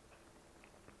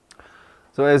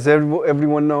 So as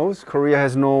everyone knows, Korea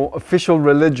has no official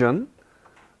religion,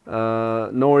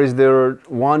 nor is there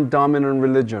one dominant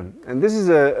religion. And this is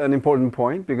an important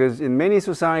point, because in many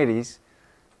societies,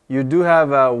 you do have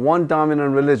one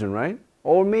dominant religion, right?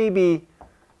 Or maybe,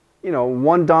 you know,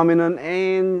 one dominant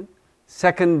and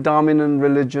second dominant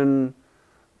religion.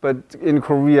 But in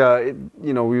Korea,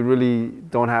 you know, we really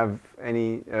don't have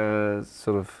any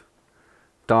sort of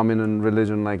dominant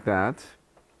religion like that.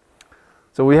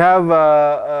 So we have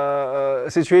a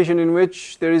situation in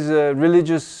which there is a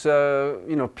religious,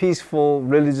 you know, peaceful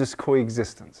religious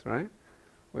coexistence, right?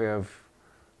 We have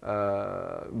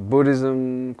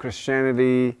Buddhism,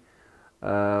 Christianity,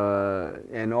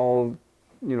 and all,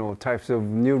 you know, types of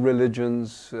new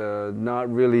religions,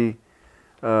 not really,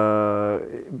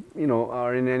 you know,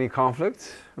 are in any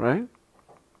conflict, right?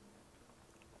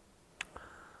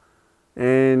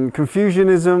 And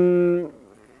Confucianism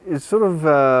is sort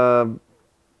of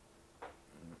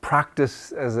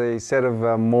practiced as a set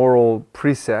of moral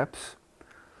precepts.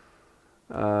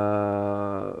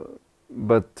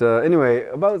 Anyway,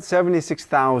 about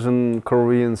 76,000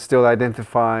 Koreans still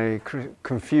identify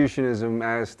Confucianism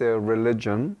as their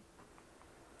religion.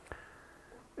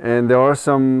 And there are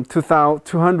some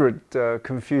 200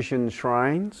 Confucian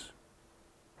shrines.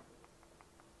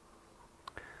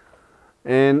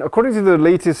 And according to the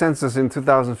latest census in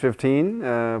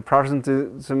 2015,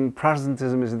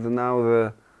 Protestantism is now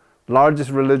the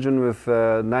largest religion with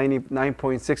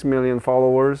 9.6 million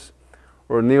followers,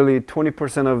 or nearly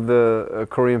 20% of the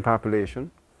Korean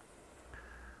population.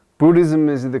 Buddhism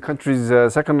is the country's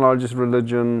second largest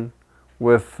religion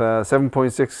with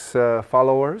 7.6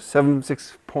 followers,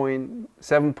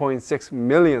 7.6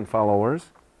 million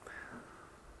followers.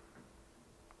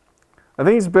 I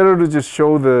think it's better to just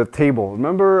show the table.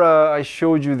 Remember, I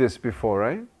showed you this before,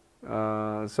 right?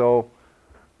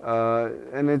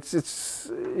 And it's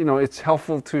you know, it's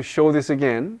helpful to show this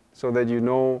again so that you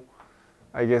know,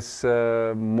 I guess,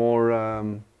 more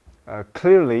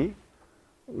clearly,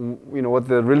 you know, what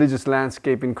the religious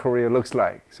landscape in Korea looks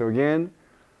like. So again,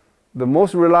 the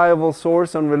most reliable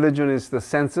source on religion is the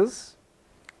census,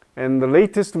 and the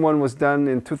latest one was done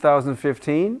in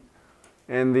 2015.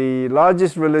 And the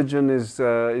largest religion is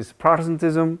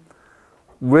Protestantism,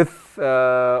 with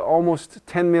almost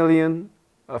 10 million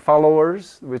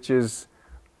followers, which is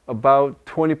about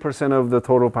 20% of the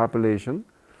total population,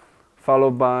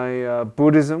 followed by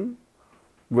Buddhism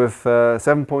with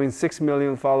 7.6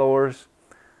 million followers,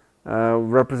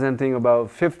 representing about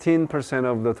 15%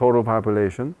 of the total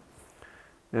population.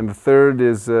 And the third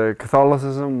is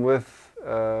Catholicism with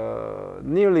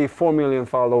nearly 4 million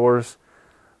followers,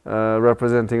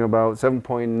 representing about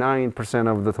 7.9%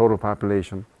 of the total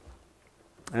population.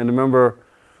 And remember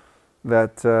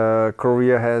that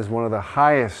Korea has one of the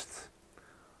highest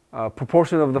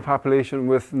proportion of the population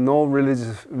with no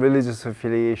religious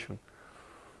affiliation.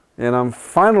 And I'm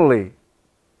finally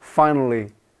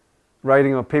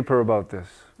writing a paper about this.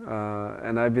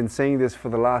 And I've been saying this for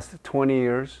the last 20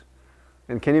 years.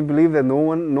 And can you believe that no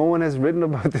one has written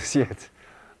about this yet?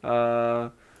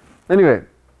 Anyway.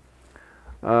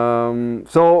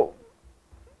 So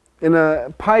in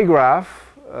a pie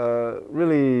graph,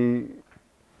 really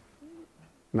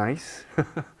nice.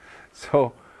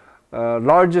 So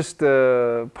largest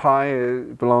pie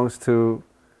belongs to,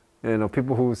 you know,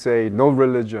 people who say no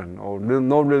religion or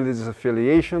no religious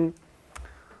affiliation.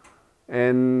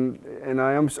 And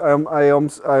I'm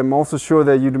also sure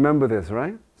that you remember this,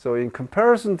 right? So in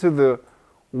comparison to the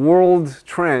world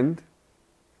trend,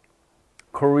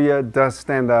 Korea does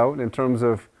stand out in terms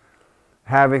of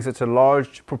having such a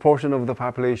large proportion of the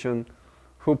population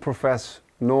who profess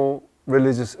no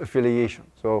religious affiliation.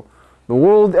 So the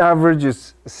world average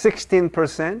is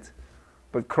 16%,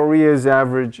 but Korea's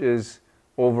average is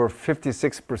over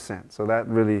 56%. So that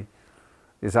really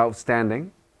is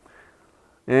outstanding.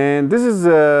 And this is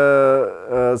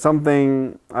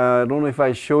something, I don't know if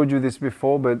I showed you this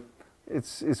before, but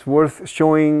it's worth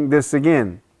showing this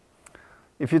again.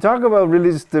 If you talk about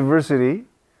religious diversity,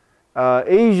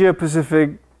 Asia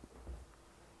Pacific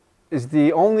is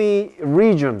the only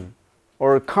region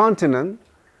or continent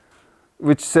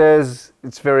which says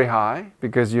it's very high,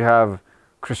 because you have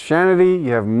Christianity,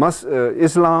 you have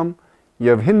Islam, you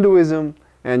have Hinduism,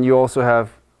 and you also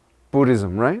have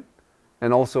Buddhism, right?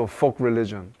 And also folk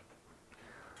religion.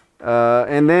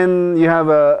 And then you have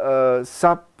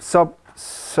Sub-Saharan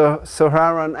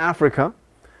Africa,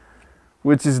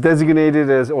 which is designated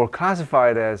as or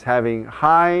classified as having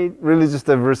high religious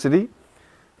diversity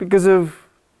because of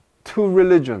two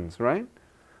religions, right?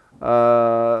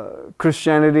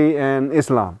 Christianity and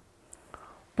Islam.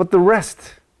 But the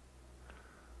rest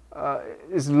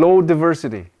is low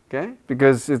diversity, okay?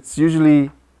 Because it's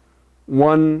usually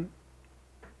one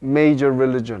major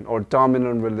religion or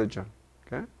dominant religion,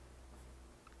 okay?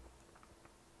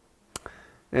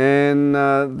 And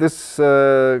this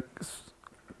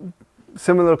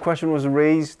similar question was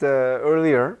raised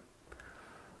earlier.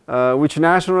 Which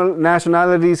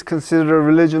nationalities consider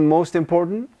religion most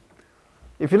important?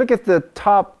 If you look at the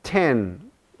top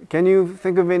 10, can you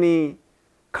think of any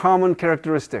common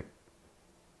characteristic?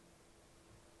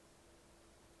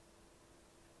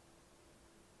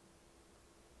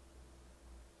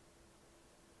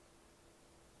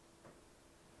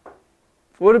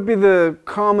 What would be the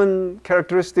common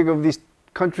characteristic of these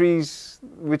countries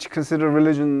which consider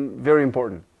religion very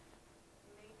important?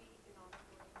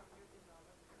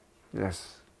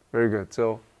 Yes, very good.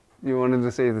 So you wanted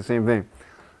to say the same thing.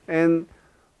 And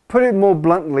put it more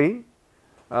bluntly,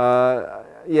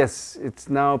 yes, it's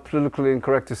now politically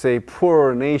incorrect to say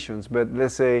poorer nations, but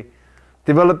let's say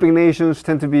developing nations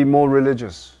tend to be more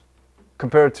religious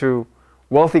compared to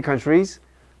wealthy countries,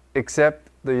 except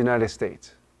the United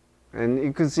States. And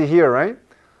you can see here, right?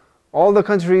 All the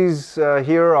countries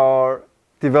here are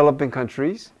developing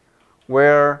countries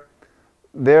where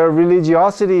their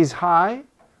religiosity is high,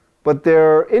 but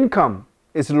their income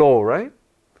is low, right?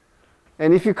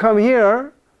 And if you come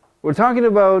here, we're talking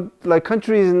about like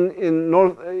countries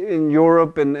in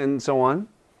Europe and so on,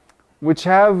 which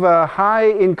have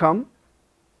high income,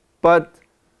 but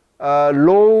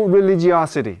low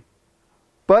religiosity,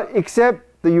 but except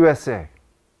the USA,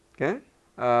 okay?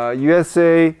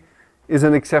 USA is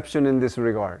an exception in this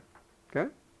regard, okay?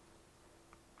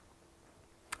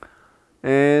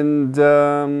 And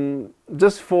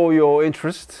just for your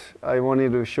interest, I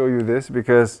wanted to show you this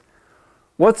because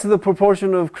what's the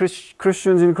proportion of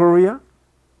Christians in Korea?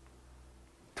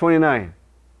 29.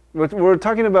 We're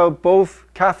talking about both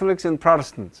Catholics and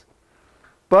Protestants.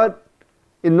 But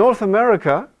in North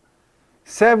America,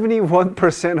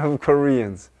 71% of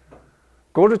Koreans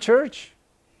go to church.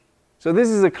 So this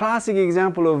is a classic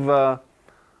example of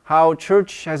how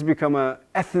church has become an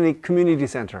ethnic community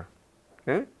center.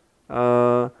 Okay?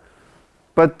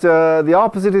 But the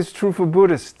opposite is true for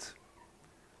Buddhists.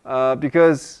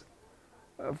 Because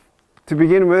to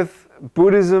begin with,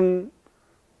 Buddhism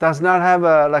does not have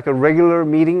like a regular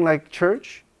meeting like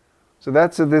church. So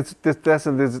that's a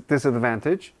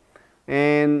disadvantage.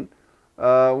 And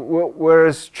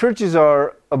whereas churches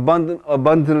are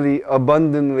abundantly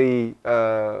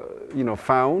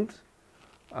found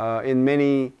in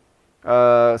many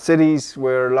cities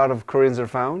where a lot of Koreans are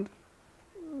found,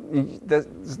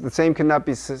 the same cannot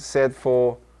be said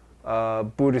for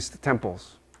Buddhist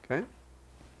temples. Okay.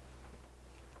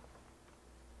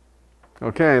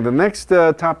 Okay. The next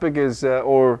topic is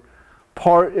or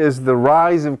part is the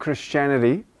rise of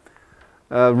Christianity,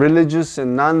 religious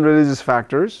and non-religious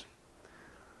factors.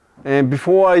 And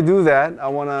before I do that, I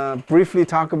want to briefly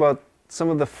talk about some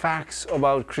of the facts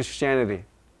about Christianity.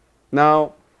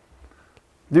 Now,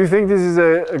 do you think this is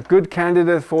a good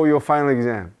candidate for your final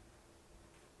exam?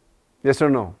 Yes or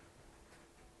no?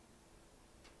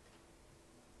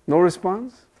 No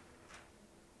response?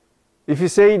 If you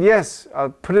say yes, I'll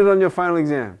put it on your final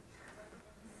exam.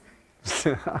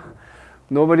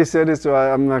 Nobody said it, so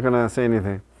I'm not going to say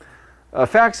anything.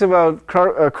 Facts about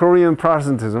Korean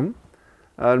Protestantism.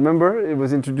 Remember, it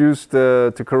was introduced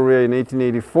to Korea in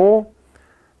 1884,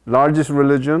 largest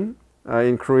religion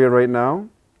in Korea right now.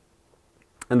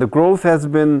 And the growth has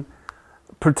been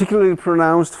particularly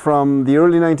pronounced from the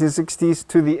early 1960s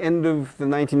to the end of the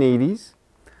 1980s.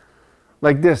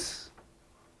 Like this.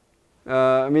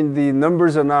 I mean, the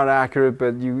numbers are not accurate,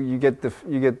 but you get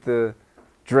the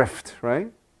drift,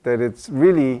 right? That it's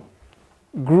really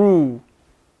grew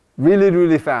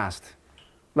really fast.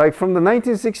 Like from the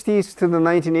 1960s to the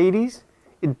 1980s,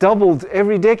 it doubled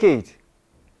every decade.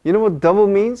 You know what double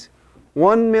means?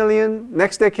 1 million,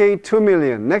 next decade 2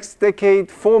 million, next decade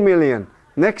 4 million,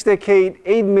 next decade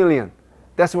 8 million.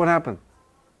 That's what happened.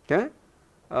 Okay?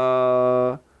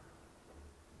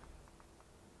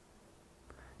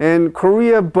 And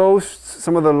Korea boasts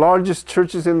some of the largest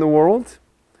churches in the world.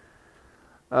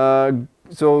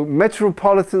 So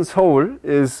metropolitan Seoul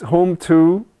is home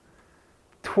to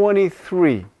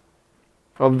 23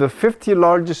 of the 50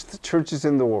 largest churches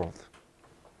in the world.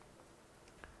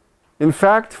 In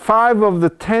fact, 5 of the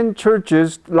 10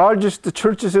 largest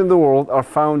churches in the world are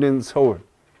found in Seoul.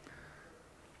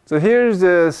 So here's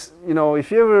this,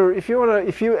 if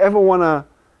you ever want to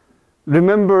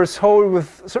remember Seoul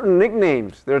with certain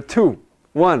nicknames, there are 2.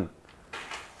 1,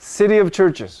 City of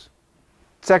Churches.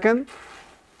 2nd,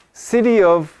 City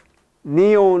of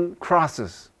Neon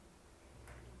Crosses.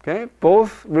 Okay,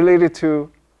 both related to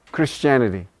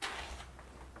Christianity.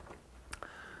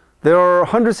 There are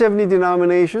 170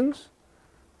 denominations,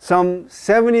 some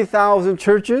 70,000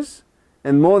 churches,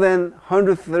 and more than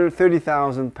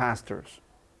 130,000 pastors.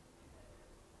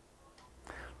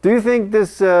 Do you think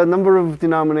this number of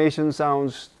denominations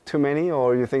sounds too many,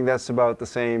 or you think that's about the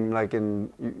same like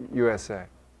in USA?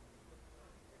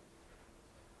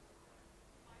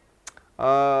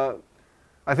 I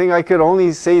think I could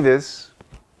only say this.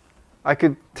 I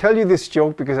could tell you this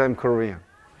joke because I'm Korean.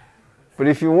 But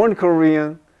if you weren't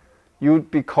Korean, you'd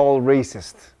be called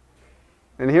racist.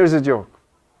 And here's a joke.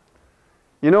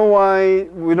 You know why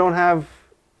we don't have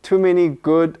too many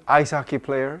good ice hockey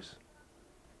players?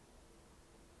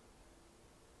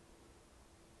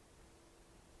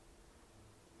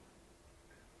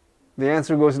 The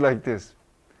answer goes like this.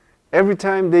 Every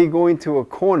time they go into a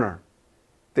corner,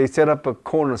 they set up a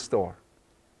corner store.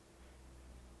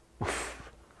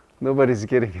 Nobody's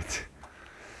getting it.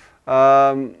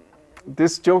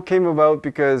 This joke came about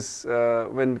because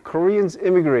when Koreans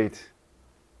immigrate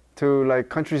to like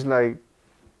countries like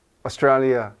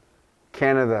Australia,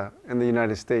 Canada, and the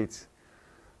United States,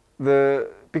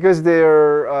 because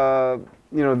they're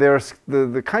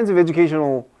the kinds of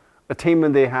educational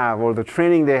attainment they have or the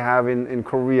training they have in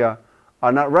Korea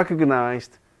are not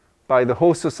recognized by the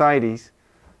host societies.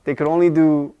 They could only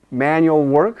do manual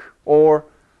work, or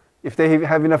if they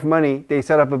have enough money, they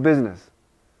set up a business.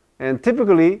 And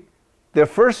typically, their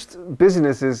first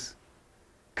business is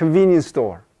convenience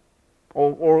store,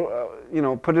 or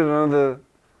put it another.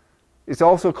 It's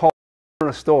also called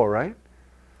a store, right?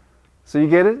 So you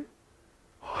get it?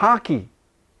 Hockey.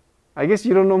 I guess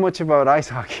you don't know much about ice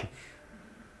hockey.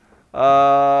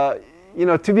 To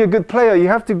be a good player, you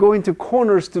have to go into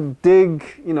corners to dig,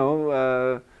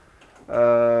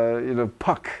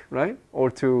 puck, right? Or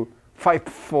to fight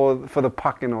for the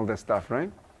puck and all that stuff,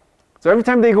 right? So every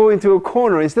time they go into a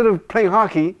corner, instead of playing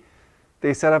hockey,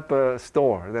 they set up a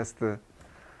store. That's the...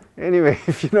 Anyway,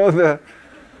 if you know the...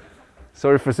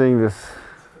 Sorry for saying this.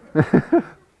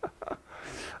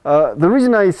 The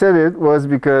reason I said it was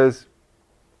because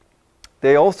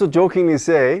they also jokingly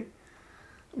say,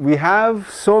 we have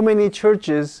so many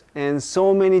churches and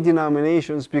so many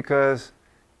denominations because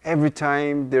every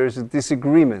time there's a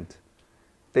disagreement,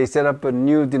 they set up a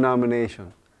new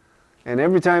denomination. And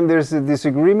every time there's a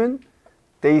disagreement,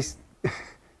 they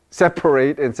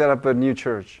separate and set up a new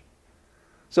church.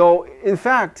 So, in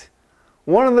fact,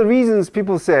 one of the reasons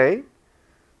people say,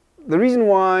 the reason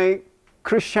why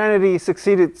Christianity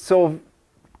succeeded so,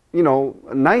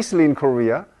 nicely in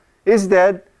Korea is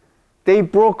that they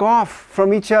broke off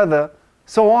from each other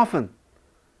so often.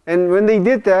 And when they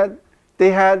did that,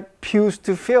 they had pews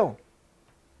to fill.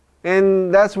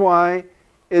 And that's why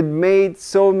it made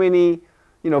so many,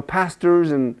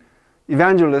 pastors and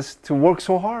evangelists to work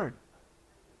so hard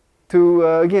to,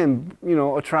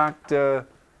 attract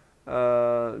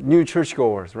new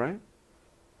churchgoers, right?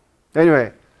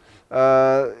 Anyway,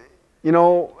 the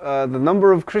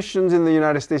number of Christians in the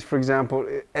United States, for example,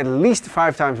 at least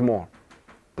 5 times more.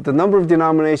 But the number of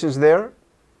denominations there,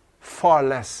 far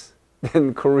less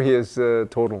than Korea's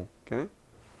total. Okay?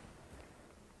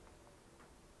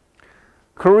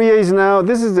 Korea is now,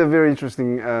 this is a very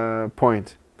interesting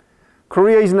point.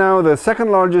 Korea is now the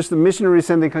second largest missionary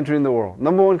sending country in the world.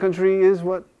 Number one country is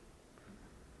what?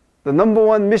 The number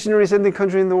one missionary sending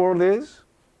country in the world is?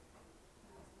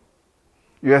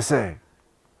 USA.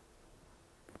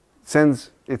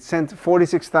 It sent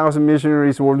 46,000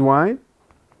 missionaries worldwide.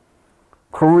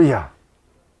 Korea,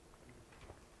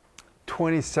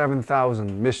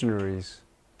 27,000 missionaries.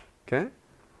 Okay?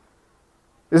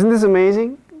 Isn't this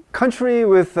amazing? Country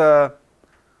with some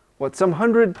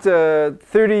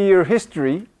 130-year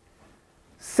history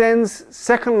sends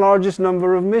second largest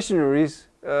number of missionaries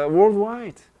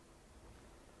worldwide.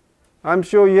 I'm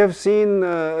sure you have seen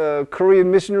a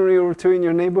Korean missionary or two in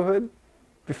your neighborhood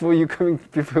before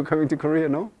coming to Korea,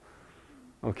 no?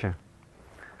 Okay.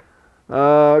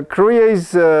 Korea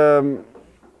is the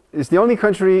only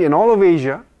country in all of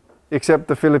Asia, except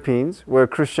the Philippines, where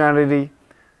Christianity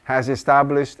has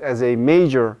established as a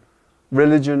major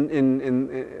religion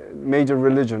major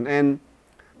religion. And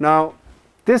now,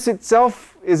 this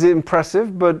itself is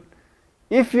impressive, but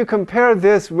if you compare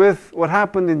this with what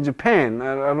happened in Japan,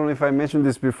 I don't know if I mentioned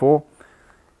this before,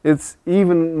 it's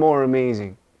even more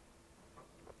amazing.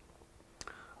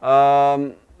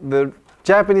 The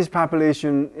Japanese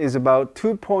population is about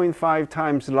 2.5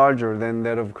 times larger than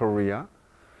that of Korea.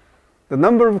 The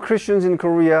number of Christians in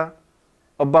Korea,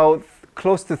 about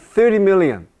close to 30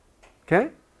 million. Okay?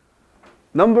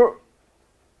 Not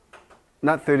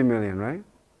 30 million, right?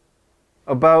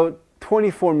 about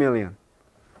 24 million.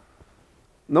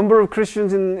 Number of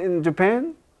Christians in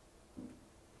Japan?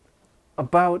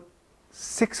 About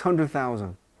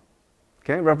 600,000.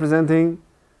 Okay, representing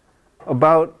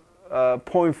about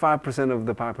 0.5% of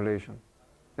the population.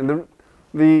 And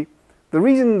the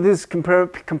reason this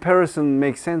comparison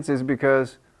makes sense is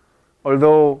because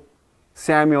although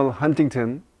Samuel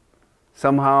Huntington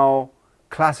somehow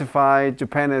classified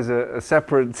Japan as a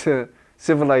separate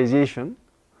civilization,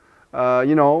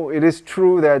 you know, it is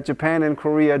true that Japan and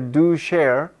Korea do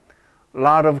share a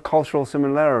lot of cultural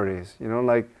similarities, you know,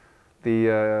 like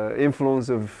the influence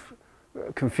of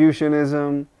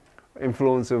Confucianism,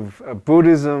 influence of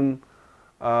Buddhism,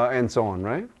 and so on,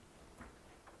 right?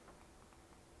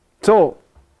 So,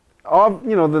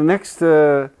 you know, the next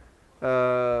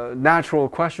natural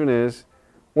question is,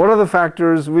 what are the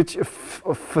factors which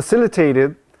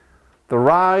facilitated the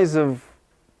rise of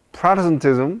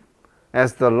Protestantism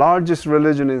as the largest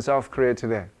religion in South Korea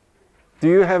today? Do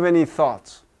you have any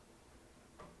thoughts?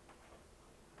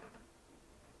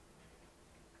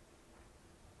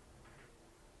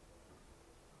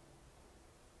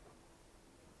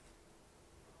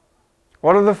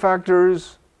 What are the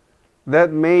factors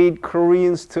that made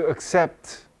Koreans to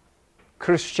accept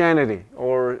Christianity?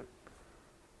 Or,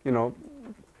 you know,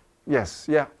 yes,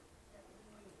 yeah.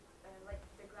 Like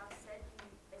the graph said, we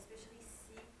especially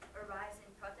see a rise in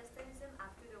Protestantism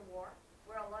after the war,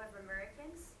 where a lot of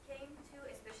Americans came to,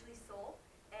 especially Seoul,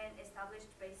 and established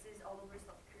bases all over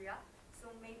South Korea. So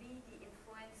maybe the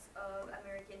influence of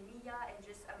American media and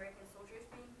just American soldiers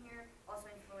being here also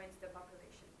influenced the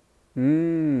population.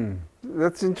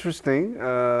 That's interesting.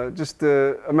 Just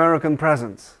the American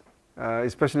presence,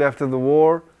 especially after the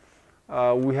war.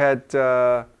 We had,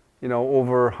 you know,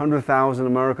 over 100,000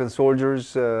 American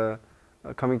soldiers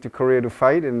coming to Korea to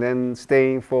fight and then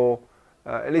staying for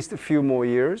at least a few more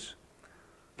years.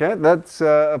 Okay, that's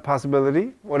a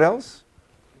possibility. What else?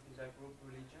 It is a group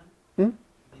religion. Hmm?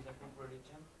 It is a group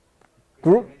religion.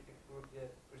 Group?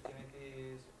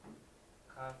 Christianity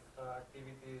have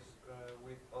activities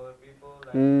with other people,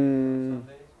 like Mm.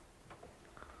 Sundays.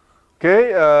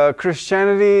 Okay,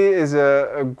 Christianity is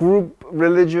a group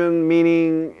religion,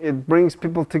 meaning it brings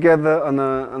people together on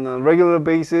a regular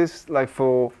basis, like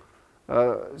for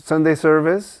Sunday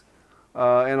service,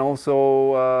 and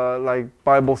also like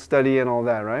Bible study and all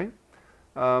that, right?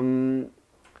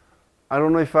 I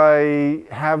don't know if I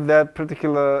have that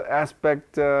particular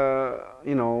aspect,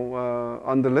 you know,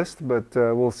 on the list, but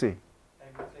we'll see.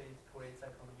 I would say it creates a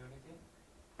community.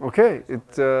 Okay,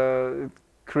 it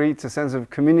creates a sense of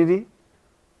community.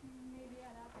 Maybe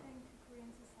adapting to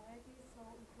Korean society, so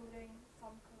including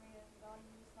some Korean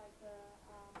values like the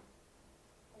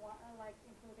like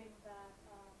including that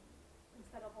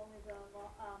instead of only the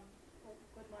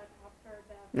good life after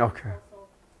death, Okay. also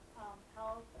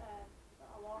health and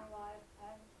a long life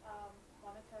and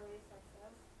monetary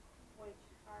success, which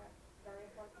are very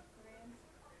important to Koreans.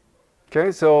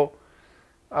 Okay, so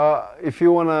if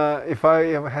you wanna, if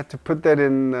I had to put that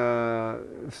in,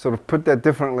 sort of put that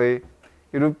differently,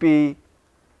 it would be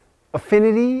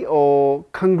affinity or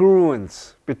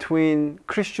congruence between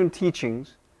Christian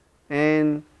teachings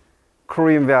and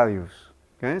Korean values.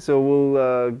 Okay, so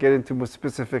we'll get into more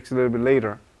specifics a little bit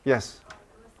later. Yes. It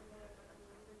was similar but a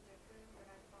little bit different, but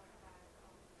I thought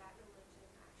that religion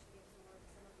actually absorbed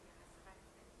some of the aspects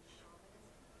in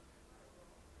shamanism as well.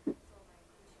 So like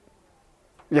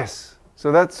Christianity. Yes.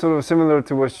 So that's sort of similar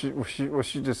to what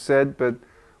she just said, but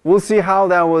we'll see how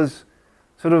that was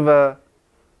sort of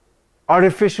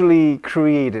artificially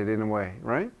created in a way,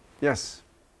 right? Yes.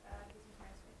 This is my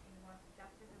speaking more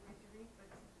adaptive imagery,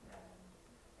 but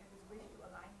it was wish to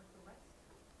align with the West.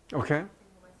 Okay.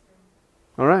 Something Western.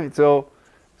 All right. So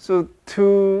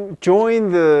to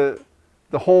join the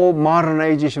whole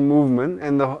modernization movement,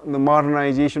 and the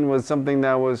modernization was something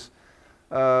that was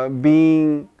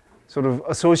being sort of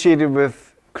associated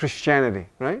with Christianity,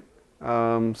 right?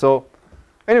 So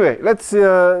anyway, let's,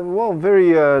 well,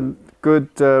 very good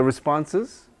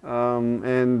responses.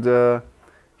 And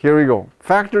here we go.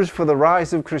 Factors for the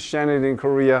rise of Christianity in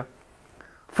Korea.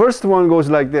 First one goes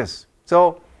like this.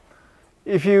 So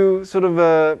if you sort of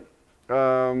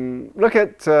look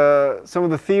at some of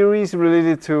the theories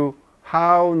related to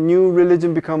how new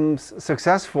religion becomes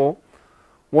successful,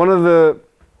 one of the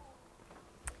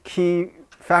key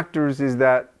factors is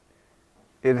that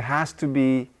it has to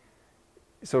be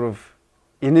sort of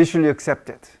initially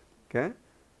accepted. Okay,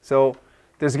 so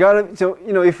there's got to, so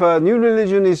you know, if a new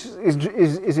religion is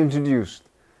introduced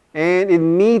and it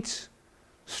meets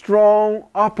strong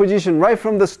opposition right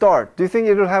from the start, do you think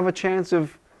it will have a chance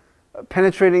of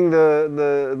penetrating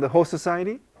the whole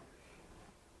society?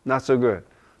 not so good.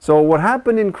 So what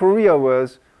happened in Korea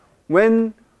was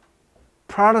when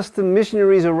Protestant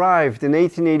missionaries arrived in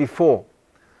 1884,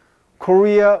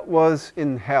 Korea was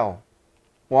in hell.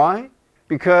 Why?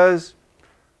 Because,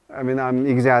 I mean, I'm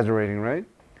exaggerating, right?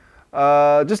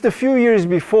 Just a few years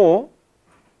before,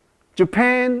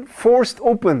 Japan forced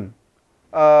open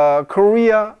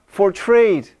Korea for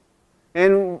trade.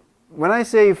 And when I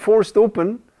say forced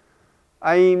open,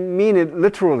 I mean it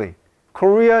literally.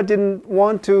 Korea didn't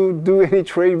want to do any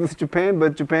trade with Japan,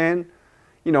 but Japan,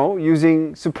 you know,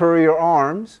 using superior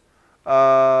arms,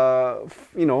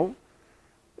 you know,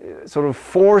 sort of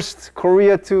forced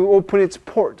Korea to open its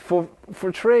port for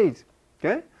trade.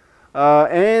 Okay?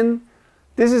 And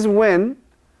this is when,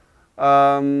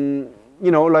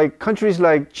 you know, like countries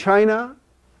like China,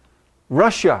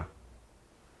 Russia,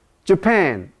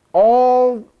 Japan,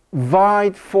 all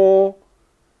vied for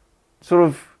sort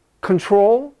of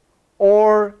control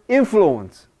or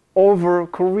influence over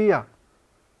Korea.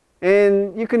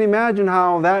 And you can imagine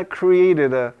how that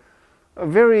created a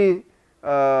very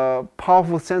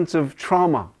powerful sense of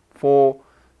trauma for,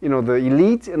 you know, the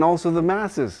elite and also the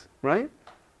masses, right?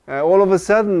 All of a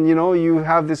sudden, you know, you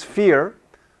have this fear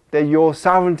that your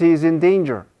sovereignty is in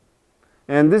danger.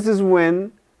 And this is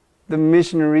when the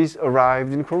missionaries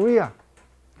arrived in Korea.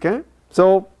 Okay?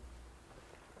 So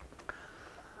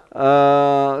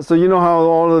you know how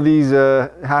all of these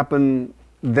happen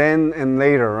then and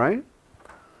later, right?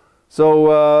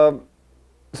 So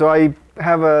I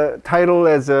have a title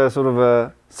as a sort of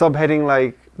a subheading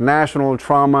like National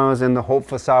Traumas and the Hope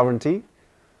for Sovereignty,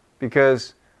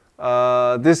 because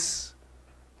this,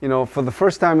 you know, for the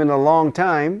first time in a long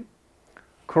time,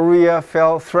 Korea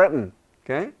felt threatened.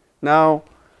 Okay? Now,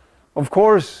 of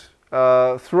course,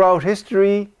 throughout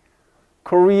history,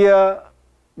 Korea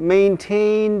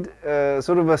maintained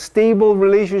sort of a stable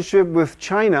relationship with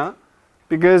China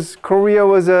because Korea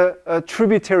was a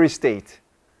tributary state.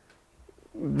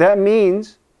 That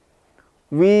means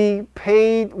we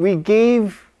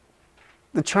gave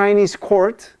the Chinese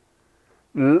court,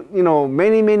 you know,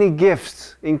 many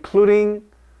gifts, including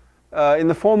in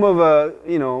the form of a,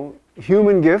 you know,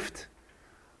 human gift,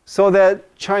 so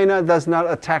that China does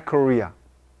not attack Korea.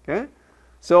 Okay?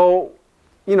 So,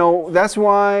 you know, that's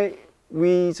why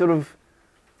we sort of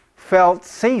felt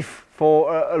safe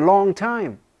for a long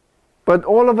time. But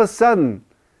all of a sudden,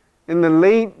 in the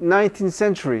late 19th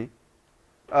century,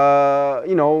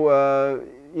 you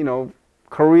know,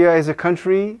 Korea as a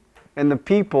country and the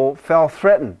people felt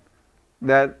threatened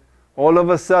that all of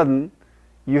a sudden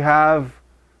you have,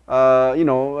 you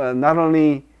know, not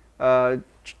only the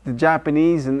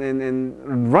Japanese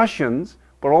and Russians,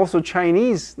 but also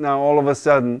Chinese now all of a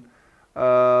sudden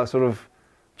sort of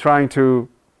trying to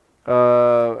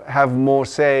have more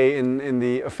say in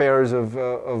the affairs of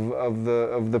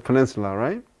the peninsula,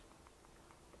 right?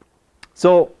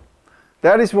 So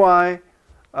that is why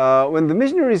when the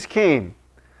missionaries came,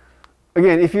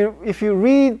 again, if you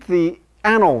read the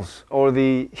annals or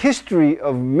the history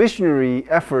of missionary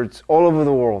efforts all over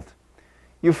the world,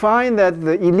 you find that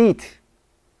the elite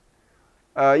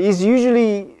is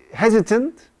usually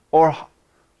hesitant or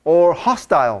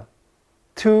hostile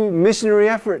to missionary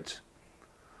efforts.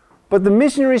 But the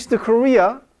missionaries to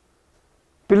Korea,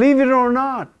 believe it or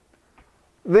not,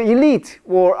 the elite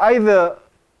were either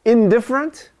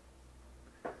indifferent,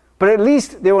 but at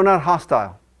least they were not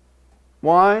hostile.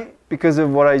 Why? Because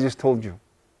of what I just told you.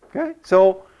 Okay?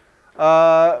 So,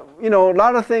 you know, a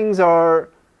lot of things are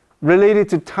related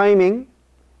to timing.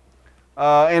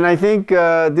 And I think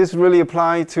this really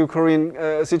applies to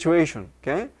Korean situation.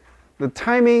 Okay? The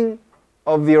timing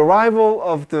of the arrival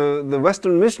of the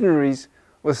Western missionaries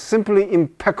was simply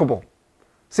impeccable.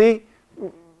 See,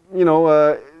 you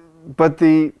know, but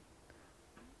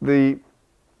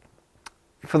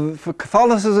for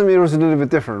Catholicism it was a little bit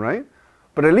different, right?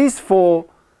 But at least for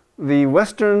the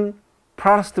Western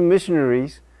Protestant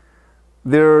missionaries,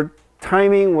 their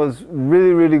timing was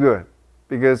really good,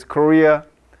 because Korea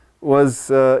was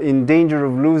in danger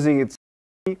of losing its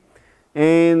sovereignty,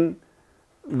 and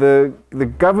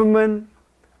the government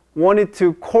wanted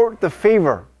to court the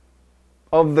favor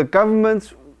of the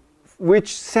governments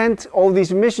which sent all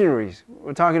these missionaries.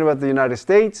 We're talking about the United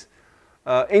States,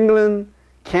 England,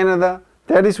 Canada.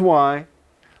 That is why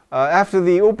after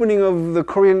the opening of the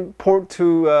Korean port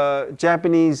to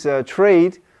Japanese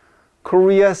trade,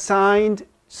 Korea signed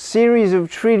series of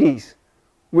treaties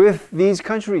with these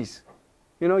countries.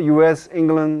 You know, US,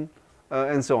 England,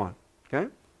 and so on. Okay?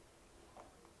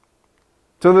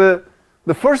 So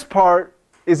the first part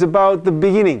is about the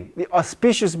beginning, the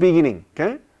auspicious beginning.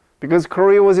 Okay? Because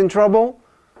Korea was in trouble,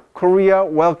 Korea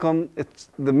welcomed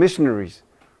the missionaries.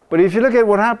 But if you look at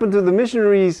what happened to the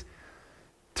missionaries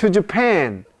to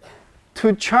Japan,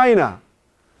 to China,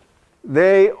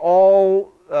 they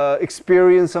all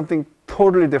experienced something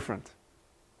totally different.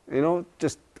 You know,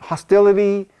 just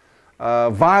hostility,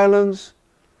 violence,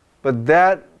 but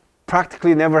that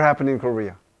practically never happened in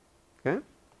Korea. Okay?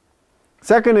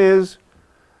 Second is,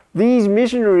 these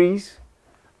missionaries,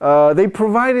 they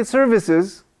provided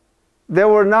services that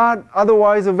were not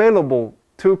otherwise available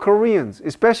to Koreans,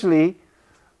 especially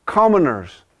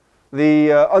commoners, the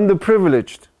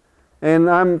underprivileged. And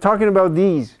I'm talking about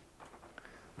these.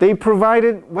 They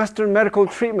provided Western medical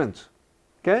treatments.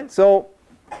 Okay? So,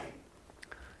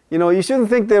 you know, you shouldn't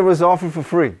think they was offered for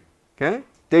free. Okay?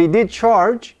 They did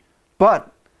charge,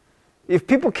 but if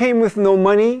people came with no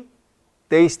money,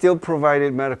 they still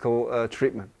provided medical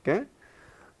treatment. Okay?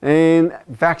 And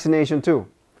vaccination too.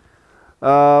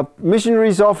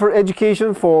 Missionaries offer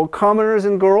education for commoners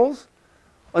and girls.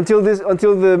 Until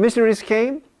the missionaries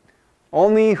came,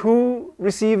 only who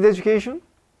received education?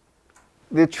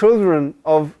 The children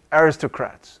of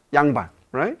aristocrats, 양반,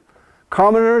 right?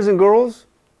 Commoners and girls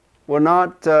were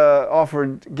not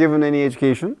given any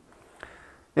education.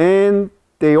 And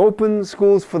they opened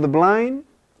schools for the blind,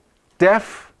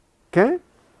 deaf, okay?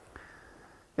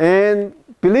 And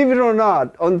believe it or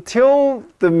not, until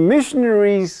the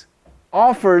missionaries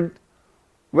offered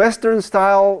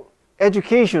Western-style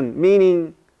education,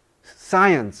 meaning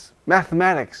science,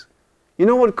 mathematics, you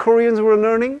know what Koreans were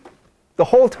learning the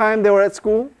whole time they were at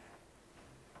school?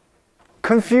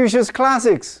 Confucius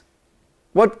classics.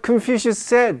 What Confucius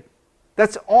said.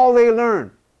 That's all they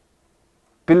learned.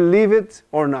 Believe it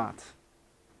or not.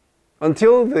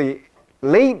 Until the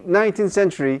late 19th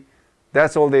century,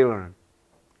 that's all they learned.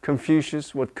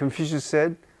 Confucius, what Confucius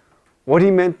said, what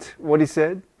he meant, what he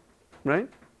said, right?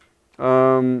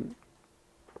 And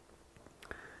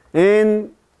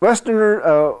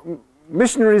Westerner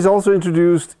missionaries also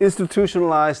introduced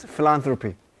institutionalized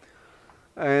philanthropy.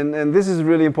 And this is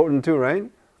really important too, right?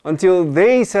 Until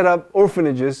they set up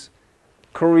orphanages,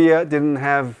 Korea didn't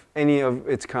have any of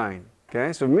its kind.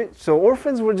 Okay, so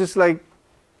orphans were just like,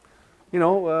 you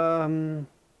know,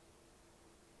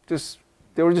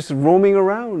 they were just roaming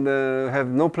around, have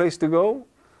no place to go,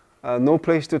 no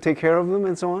place to take care of them,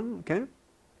 and so on. Okay.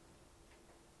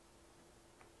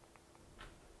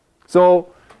 So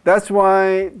that's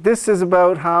why this is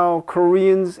about how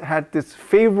Koreans had this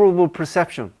favorable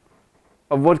perception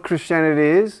of what Christianity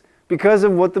is because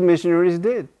of what the missionaries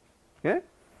did. Okay?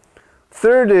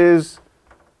 Third is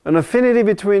an affinity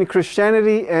between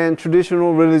Christianity and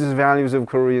traditional religious values of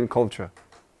Korean culture.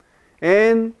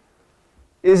 And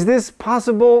is this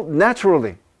possible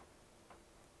naturally?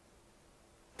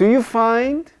 Do you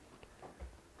find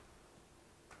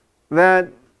that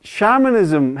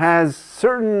shamanism has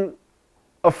certain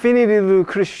affinity to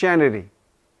Christianity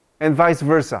and vice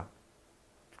versa?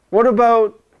 What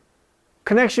about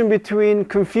connection between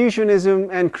Confucianism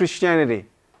and Christianity?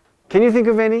 Can you think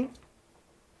of any?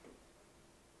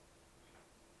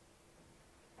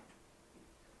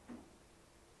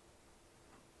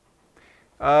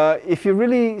 If you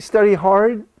really study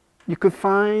hard, you could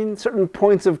find certain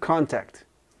points of contact.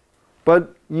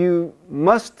 But you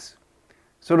must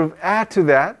sort of add to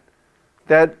that,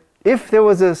 that if there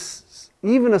was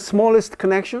even a smallest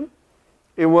connection,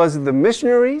 it was the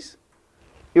missionaries,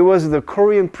 it was the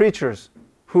Korean preachers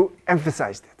who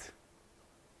emphasized it.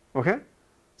 Okay?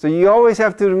 So you always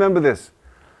have to remember this.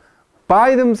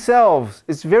 By themselves,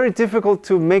 it's very difficult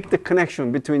to make the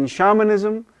connection between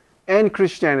shamanism and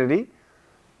Christianity,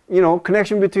 you know,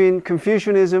 connection between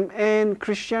Confucianism and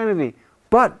Christianity.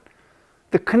 But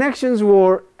the connections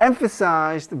were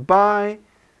emphasized by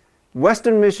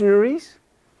Western missionaries,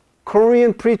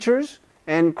 Korean preachers,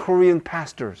 and Korean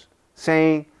pastors,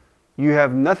 saying you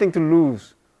have nothing to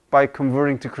lose by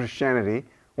converting to Christianity.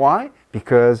 Why?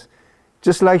 Because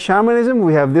just like shamanism,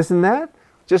 we have this and that.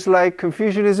 Just like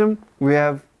Confucianism, we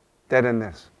have that and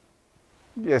this.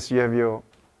 Yes, you have your...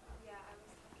 Yeah, I was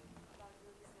talking about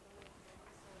really settling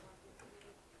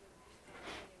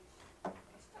and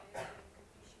Christianity and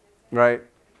Confucianism. Right.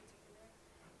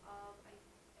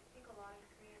 I think a lot of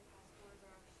Korean pastors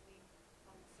are actually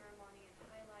ceremony and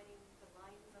highlighting the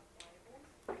lines of Bibles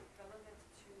relevant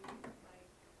to like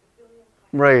the filial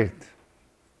piety. Right.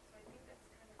 So I think that's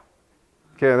kind of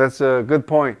Okay, that's a good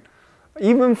point.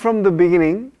 Even from the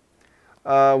beginning,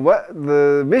 what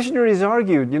the missionaries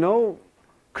argued, you know,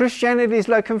 Christianity is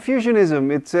like Confucianism.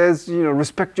 It says, you know,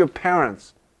 respect your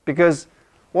parents. Because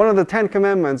one of the 10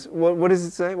 Commandments, what does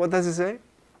it say? What does it say?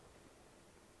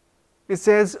 It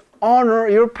says, honor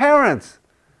your parents.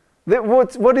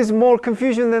 What is more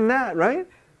Confucian than that, right?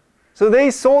 So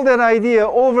they sold that idea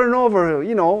over and over,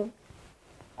 you know,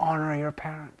 honor your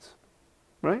parents,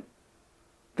 right?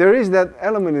 There is that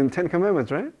element in Ten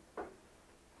Commandments, right?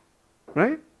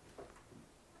 Right?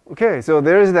 Okay, so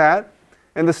there is that.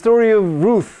 And the story of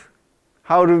Ruth,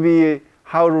 how to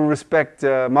respect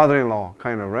mother-in-law,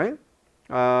 kind of, right?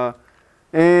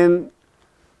 And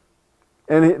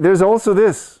there's also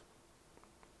this.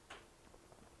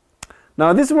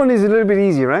 Now this one is a little bit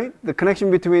easy, right? The connection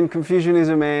between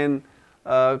Confucianism and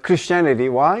Christianity.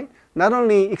 Why? Not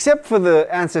only, except for the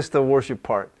ancestor worship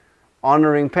part,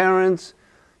 honoring parents,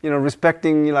 you know,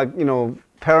 respecting, like, you know,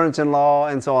 parents-in-law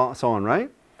and so on, right?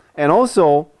 And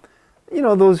also, you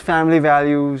know, those family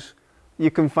values. You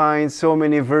can find so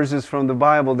many verses from the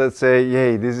Bible that say,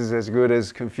 "Yay, this is as good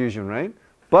as Confucian," right?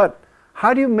 But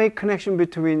how do you make connection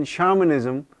between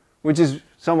shamanism, which is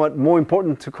somewhat more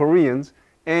important to Koreans,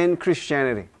 and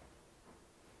Christianity?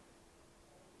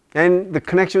 And the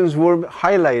connections were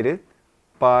highlighted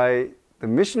by the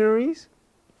missionaries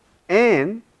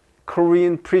and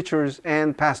Korean preachers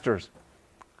and pastors.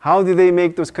 How do they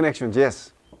make those connections?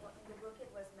 Yes? Well, in the book it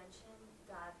was mentioned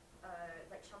that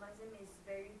like shamanism is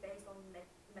very based on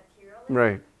materialism.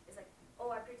 Right. It's like,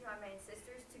 oh, I pray to my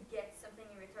ancestors to get something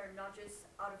in return, not just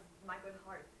out of my good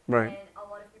heart. Right. And a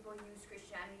lot of people use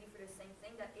Christianity for the same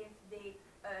thing, that if they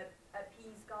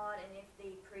appease God and if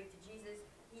they pray to Jesus,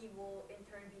 He will in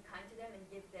turn be kind to them and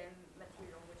give them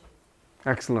material wishes.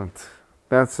 Excellent.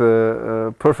 That's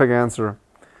a perfect answer.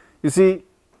 You see,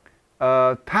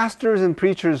 pastors and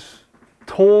preachers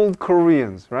told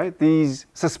Koreans, right, these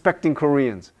suspecting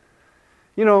Koreans,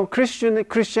 you know,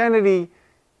 Christianity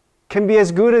can be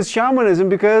as good as shamanism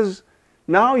because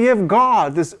now you have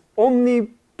God, this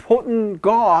omnipotent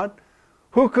God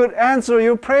who could answer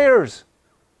your prayers.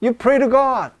 You pray to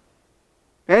God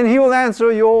and He will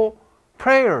answer your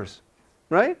prayers,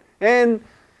 right? And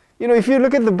you know, if you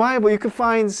look at the Bible, you can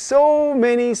find so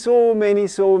many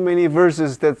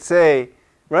verses that say,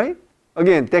 right?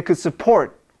 Again, that could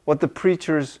support what the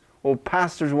preachers or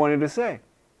pastors wanted to say.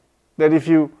 That if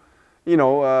you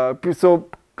know, so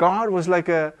God was like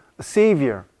a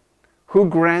savior who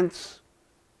grants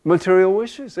material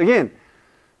wishes. Again,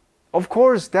 of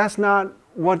course, that's not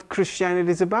what Christianity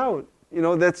is about. You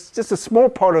know, that's just a small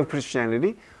part of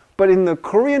Christianity. But in the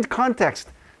Korean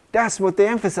context, that's what they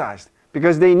emphasized.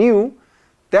 Because they knew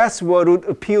that's what would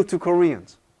appeal to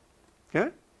Koreans. Okay?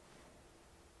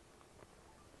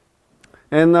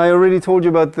 And I already told you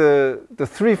about the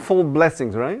threefold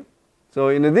blessings, right? So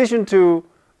in addition to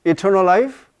eternal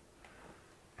life,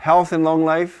 health and long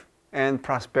life, and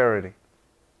prosperity.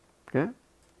 Okay?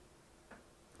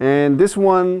 And this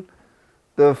one,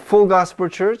 the Full Gospel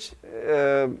Church,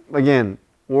 again,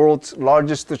 world's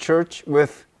largest church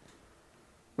with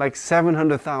like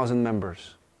 700,000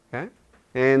 members. Okay?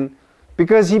 And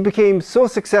because he became so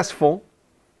successful,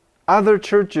 other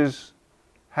churches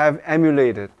have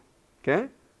emulated. Okay?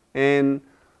 And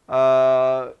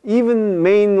even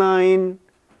mainline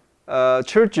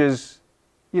churches,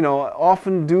 you know,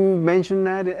 often do mention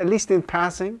that, at least in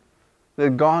passing,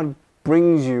 that God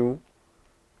brings you,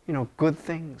 you know, good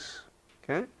things.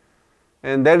 Okay?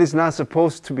 And that is not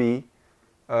supposed to be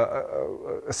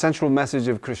a central message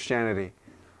of Christianity.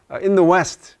 In the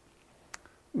West,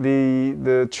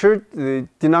 the church, the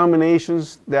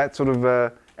denominations that sort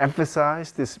of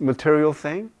emphasize this material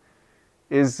thing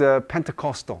is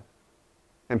Pentecostal.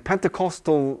 And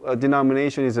Pentecostal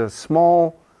denomination is a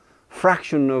small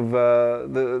fraction of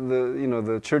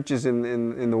the churches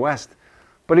in the West.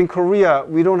 But in Korea,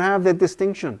 we don't have that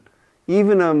distinction.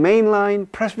 Even a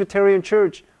mainline Presbyterian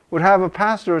church would have a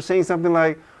pastor saying something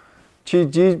like,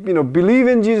 believe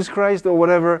in Jesus Christ or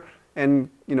whatever, and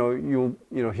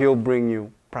He'll bring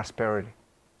you prosperity.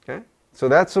 Okay, so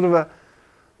that's sort of a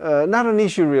not an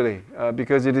issue really,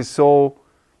 because it is so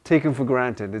taken for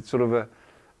granted. It's sort of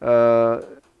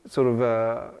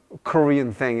a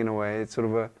Korean thing in a way. It's sort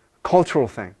of a cultural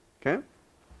thing. Okay.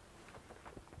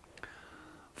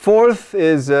 Fourth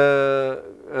is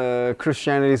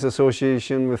Christianity's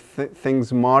association with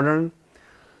things modern.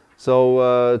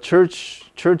 So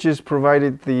churches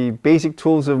provided the basic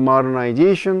tools of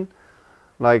modernization,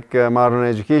 like modern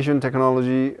education,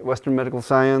 technology, Western medical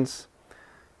science.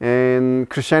 And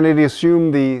Christianity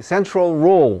assumed the central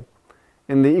role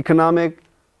in the economic,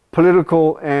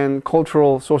 political, and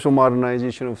cultural social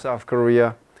modernization of South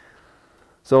Korea.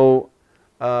 So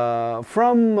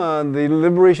from the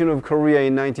liberation of Korea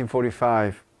in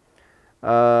 1945,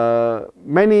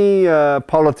 many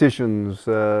politicians,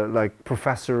 like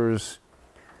professors,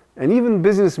 and even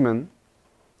businessmen,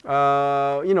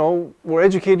 were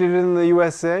educated in the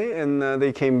USA, and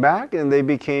they came back and they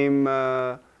became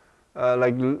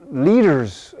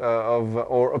leaders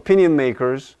or opinion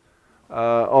makers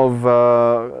of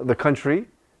the country,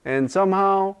 and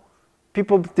somehow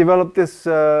people develop this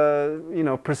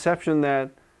perception that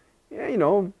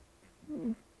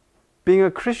being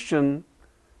a Christian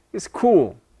is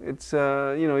cool. It's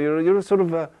you're sort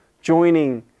of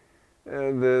joining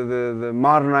the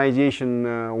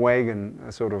modernization wagon,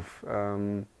 sort of.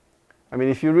 I mean,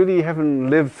 if you really haven't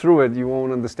lived through it, you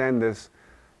won't understand this.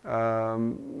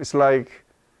 It's like,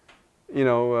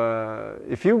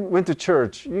 if you went to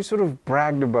church, you sort of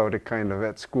bragged about it kind of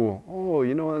at school. Oh,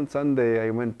 on Sunday I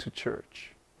went to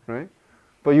church, right?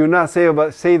 But you not say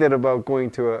that about going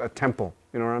to a temple.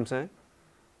 You know what I'm saying?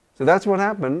 So that's what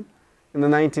happened in the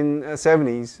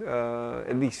 1970s,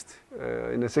 at least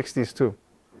in the 60s too.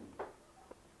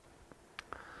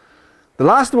 The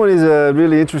last one is a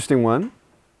really interesting one,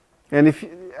 and if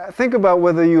think about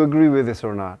whether you agree with this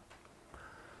or not.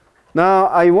 Now,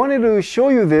 I wanted to show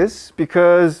you this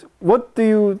because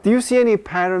do you see any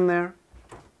pattern there?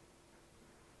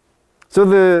 So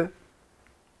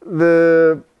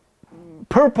the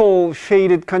purple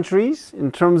shaded countries,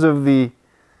 in terms of the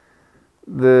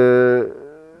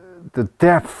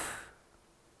depth,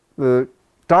 the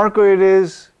darker it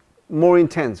is, more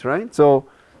intense, right? So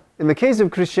in the case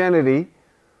of Christianity,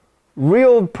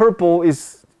 real purple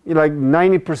is like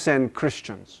 90%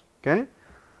 Christians, okay?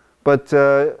 But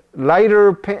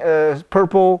lighter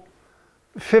purple,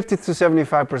 50 to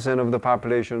 75% of the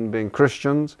population being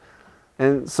Christians,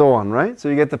 and so on, right? So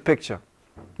you get the picture.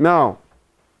 Now,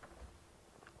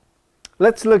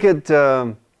 let's look at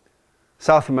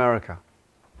South America.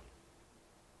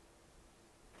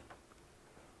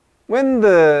 When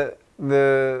the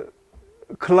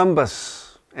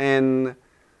Columbus and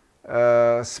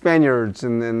Spaniards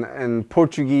and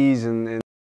Portuguese and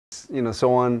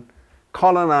so on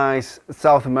colonized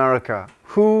South America,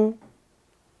 who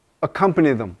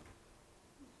accompanied them?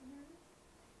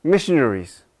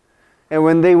 Missionaries. And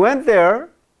when they went there,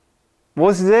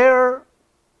 was there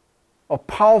a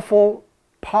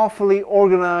powerfully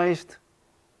organized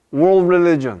world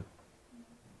religion?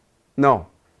 No.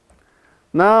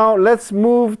 Now let's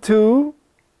move to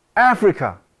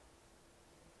Africa.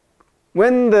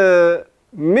 When the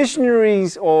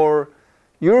missionaries or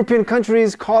European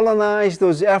countries colonized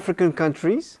those African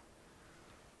countries,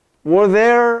 were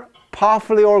there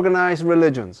powerfully organized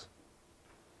religions?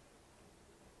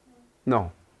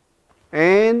 No.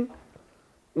 And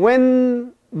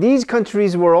when these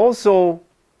countries were also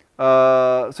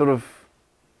sort of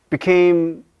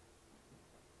became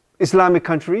Islamic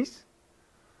countries,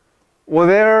 were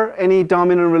there any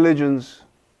dominant religions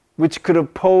which could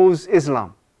oppose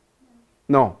Islam?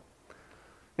 No.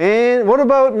 And what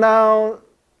about now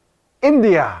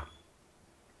India?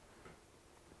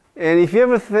 And if you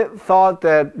ever thought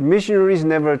that missionaries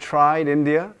never tried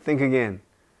India, think again.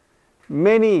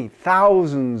 Many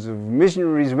thousands of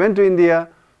missionaries went to India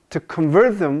to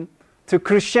convert them to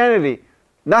Christianity.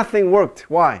 Nothing worked.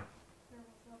 Why?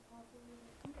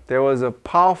 There was a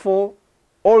powerful,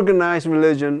 organized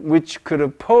religion which could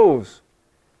oppose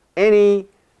any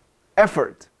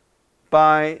effort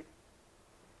by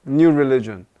new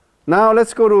religion. Now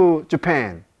let's go to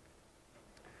Japan.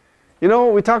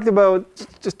 We talked about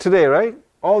just today, right?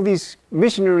 All these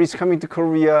missionaries coming to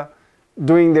Korea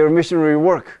doing their missionary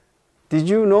work. Did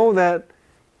you know that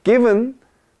given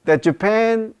that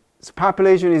Japan's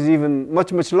population is even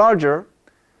much, much larger,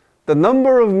 the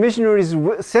number of missionaries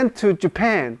sent to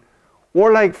Japan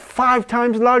were like 5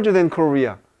 times larger than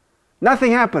Korea?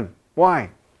 Nothing happened. Why?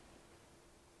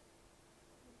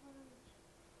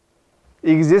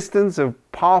 Existence of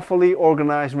powerfully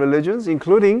organized religions,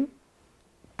 including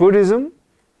Buddhism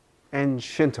and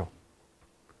Shinto.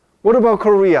 What about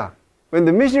Korea? When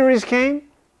the missionaries came,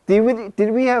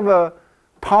 did we have a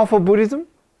powerful Buddhism?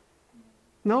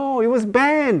 No, it was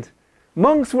banned.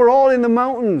 Monks were all in the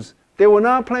mountains. They were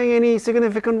not playing any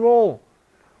significant role.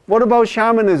 What about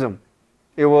shamanism?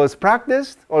 It was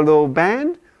practiced, although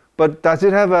banned, but does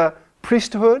it have a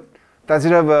priesthood? Does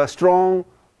it have a strong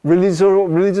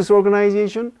religious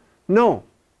organization? No.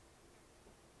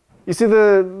 You see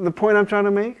the point I'm trying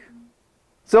to make?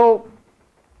 So,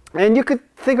 and you could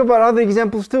think about other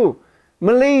examples too.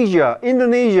 Malaysia,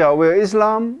 Indonesia, where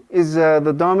Islam is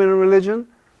the dominant religion,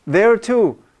 there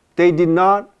too, they did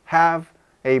not have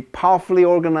a powerfully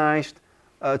organized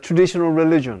traditional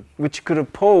religion which could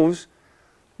oppose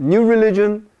new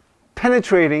religion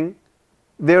penetrating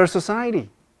their society.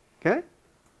 Okay?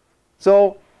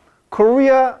 So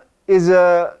Korea is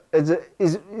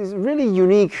really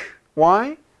unique.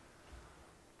 Why?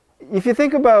 If you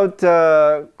think about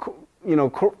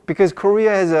because Korea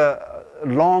has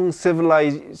long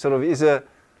civilized sort of is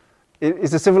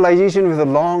a civilization with a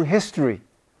long history.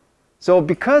 So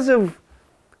because of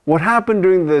what happened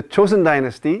during the Joseon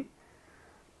dynasty,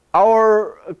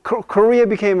 our Korea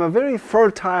became a very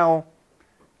fertile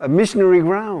missionary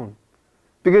ground,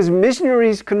 because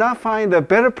missionaries could not find a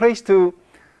better place to,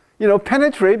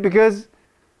 penetrate, because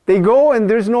they go and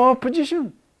there's no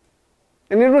opposition.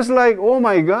 And it was like, oh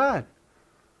my God,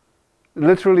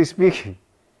 literally speaking.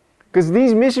 Because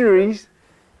these missionaries,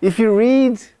 if you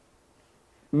read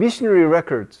missionary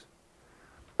records,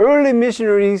 early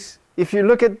missionaries,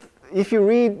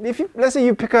 let's say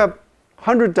you pick up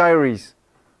 100 diaries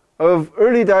of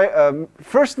early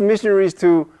first missionaries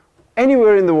to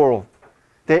anywhere in the world,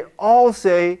 they all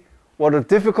say what a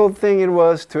difficult thing it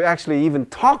was to actually even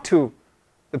talk to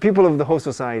the people of the host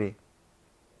society.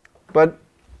 But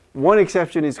one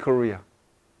exception is Korea.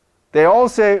 They all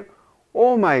say,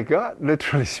 oh my God,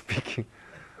 literally speaking,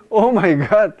 oh my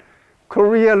God,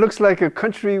 Korea looks like a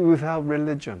country without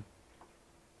religion.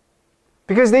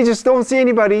 Because they just don't see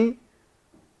anybody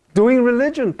doing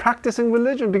religion, practicing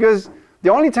religion, because the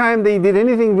only time they did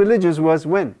anything religious was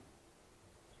when?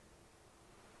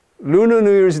 Lunar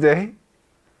New Year's Day,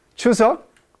 Chuseok,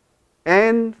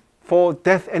 and for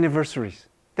death anniversaries.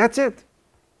 That's it.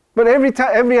 But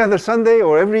every other Sunday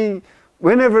or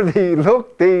whenever they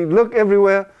look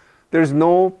everywhere, there's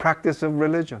no practice of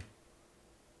religion.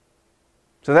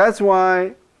 So that's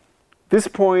why this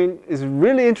point is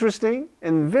really interesting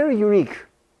and very unique.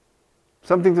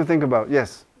 Something to think about.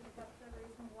 Yes? That's the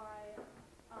reason why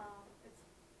it's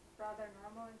rather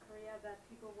normal in Korea that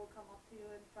people will come up to you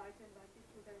and try to invite you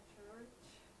to their church.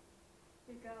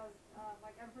 Because,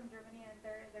 I'm from Germany, and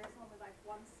there's only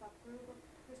one subgroup of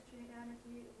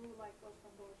Christianity who goes from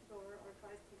door to door or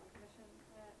tries to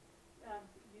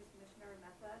use missionary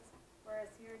methods.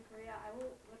 Whereas here in Korea, I will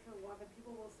literally walk and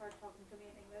people will start talking to me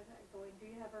in English and going, do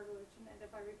you have a religion? And if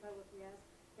I reply with yes,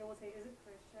 they will say, is it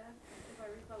Christian? And if I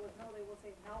reply with no, they will say,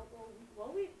 no,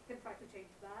 well, we can try to change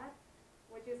that,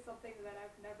 which is something that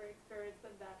I've never experienced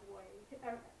in that way,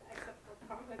 except for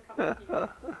coming here.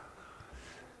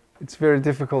 It's a very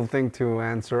difficult thing to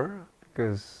answer,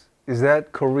 because is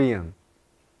that Korean?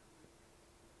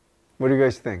 What do you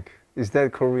guys think? Is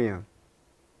that Korean?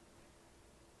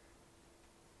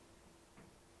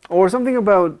 Or something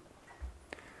about,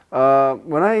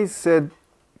 when I said,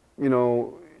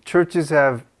 churches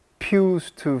have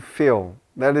pews to fill,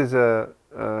 that is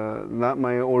not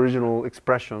my original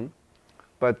expression,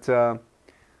 but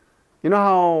you know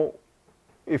how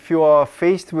if you are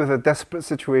faced with a desperate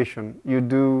situation, you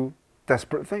do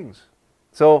desperate things.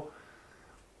 So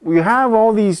we have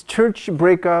all these church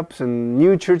breakups and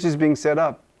new churches being set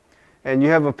up, and you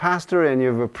have a pastor and you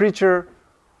have a preacher,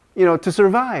 to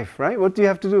survive, right? What do you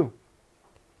have to do?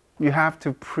 You have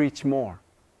to preach more.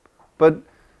 But,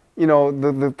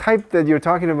 the type that you're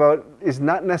talking about is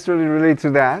not necessarily related to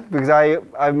that, because I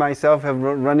myself have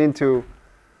run into,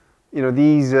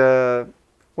 these,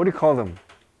 what do you call them?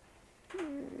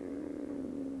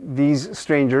 These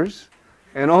strangers.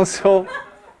 And also,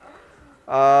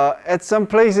 at some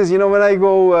places, when I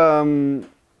go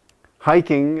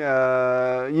hiking,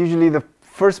 usually the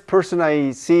first person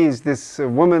I see is this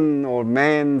woman or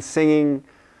man singing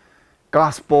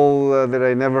gospel that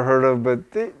I never heard of, but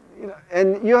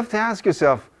and you have to ask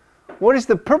yourself, what is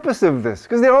the purpose of this?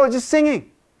 Because they're all just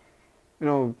singing.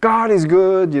 God is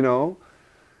good, and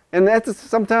that's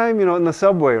sometime, in the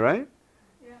subway, right?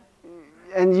 Yeah.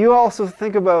 And you also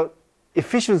think about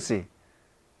efficiency.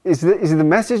 Is the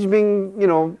message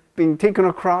being taken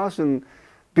across, and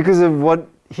because of what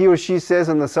he or she says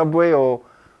on the subway or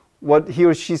what he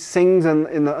or she sings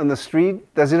on the street,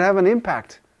 does it have an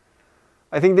impact?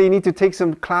 I think they need to take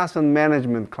some class on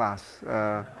management class,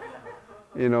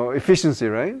 efficiency,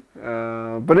 right?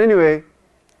 But anyway,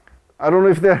 I don't know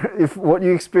if what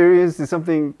you experienced is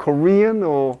something Korean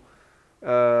or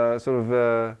sort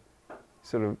of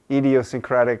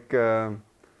idiosyncratic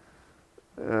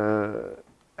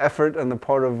effort on the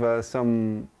part of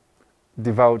some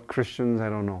devout Christians. I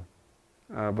don't know,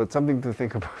 but something to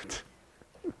think about.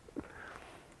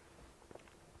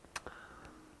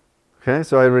 Okay,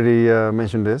 so I already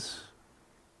mentioned this.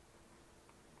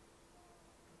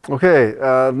 Okay,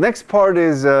 next part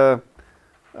is,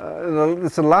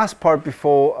 it's the last part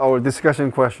before our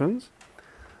discussion questions.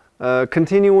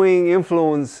 Continuing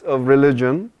influence of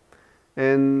religion.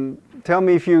 And tell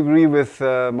me if you agree with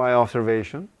my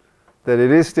observation, that it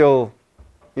is still,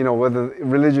 whether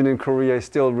religion in Korea is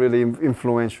still really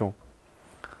influential.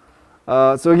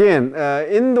 So again,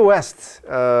 in the West,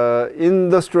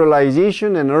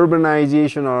 industrialization and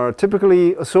urbanization are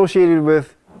typically associated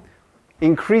with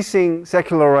increasing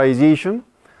secularization,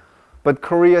 but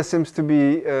Korea seems to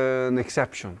be an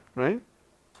exception, right?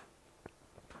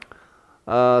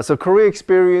 So Korea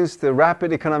experienced the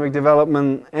rapid economic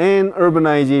development and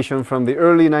urbanization from the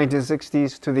early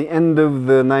 1960s to the end of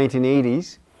the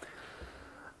 1980s.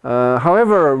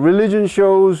 However, religion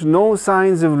shows no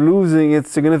signs of losing its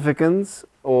significance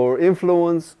or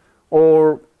influence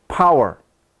or power.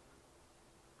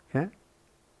 Okay?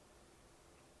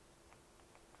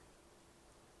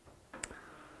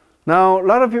 Now, a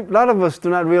lot of us do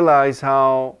not realize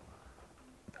how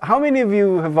many of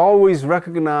you have always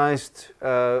recognized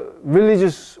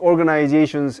religious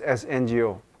organizations as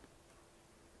NGO?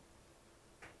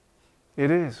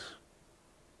 It is.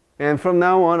 And from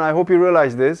now on, I hope you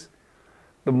realize this,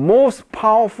 the most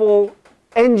powerful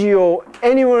NGO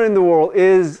anywhere in the world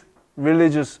is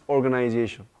religious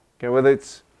organization. Okay, whether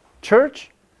it's church,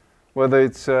 whether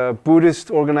it's a Buddhist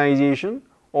organization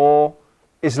or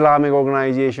Islamic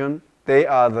organization, they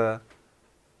are the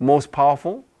most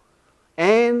powerful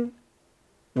and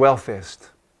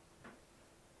wealthiest.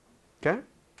 Okay?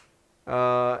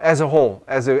 As a whole,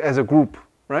 as a group,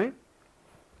 right?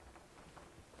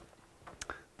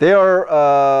 They are,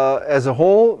 as a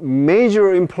whole,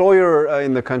 major employer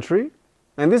in the country,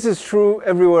 and this is true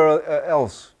everywhere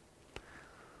else.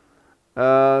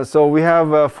 So we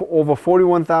have over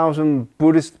 41,000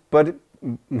 Buddhist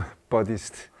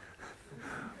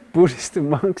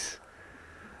monks,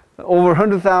 over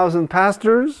 100,000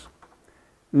 pastors,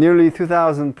 nearly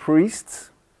 2,000 priests.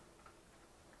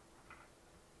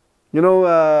 You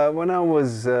know, when I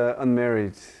was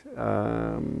unmarried,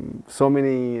 so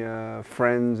many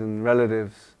friends and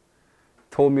relatives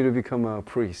told me to become a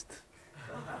priest.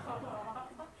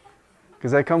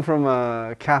 Because I come from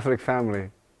a Catholic family.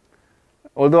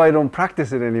 Although I don't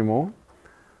practice it anymore.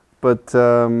 But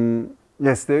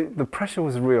yes, the pressure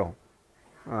was real.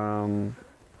 And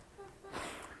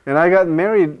I got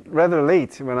married rather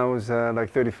late when I was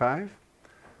like 35.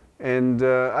 And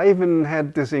I even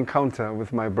had this encounter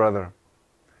with my brother.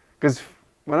 Because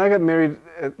when I got married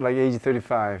at like age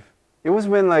 35, it was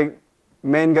when like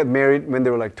men got married when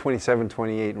they were like 27,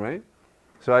 28, right?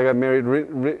 So I got married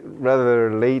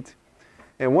rather late.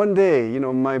 And one day, you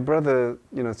know, my brother,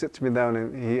 you know, sits me down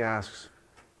and he asks,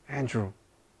 Andrew,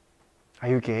 are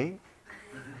you gay?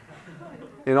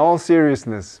 In all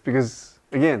seriousness, because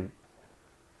again,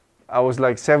 I was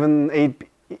like 7, 8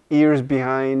 years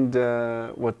behind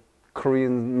what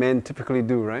Korean men typically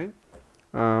do, right?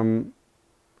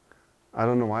 I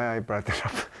don't know why I brought that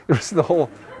up. It was the whole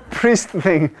priest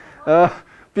thing.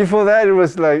 Before that, it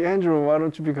was like, Andrew, why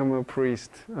don't you become a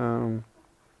priest?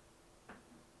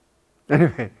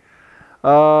 Anyway,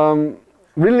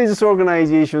 religious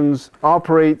organizations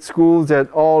operate schools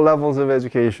at all levels of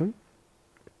education.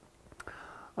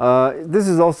 This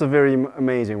is also very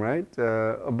amazing, right?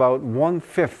 About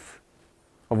 1/5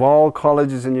 of all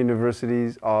colleges and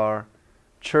universities are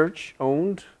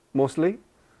church-owned, mostly.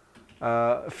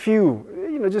 Few,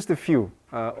 you know, just a few,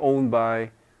 owned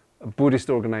by Buddhist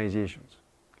organizations.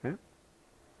 Okay?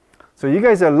 So you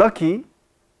guys are lucky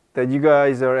that you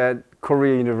guys are at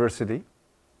Korea University.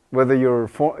 Whether you're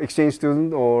exchange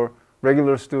student or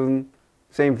regular student,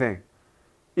 same thing.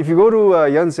 If you go to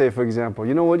Yonsei, for example,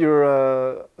 you know what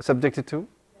you're subjected to?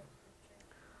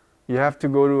 You have to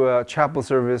go to a chapel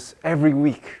service every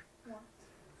week.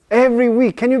 Every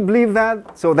week. Can you believe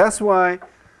that? So that's why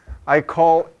I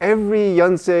call every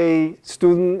Yonsei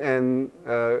student and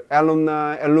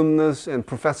alumnus and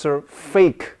professor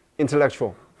fake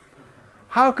intellectual.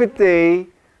 How could they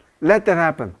let that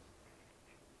happen?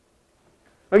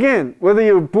 Again, whether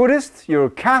you're Buddhist, you're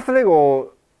Catholic,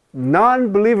 or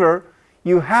non-believer,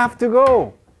 you have to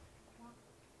go.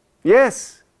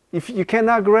 Yes, if you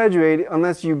cannot graduate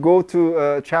unless you go to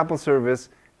a chapel service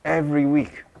every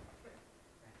week.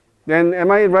 Then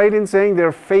am I right in saying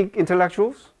they're fake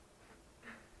intellectuals?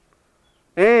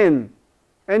 And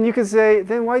you can say,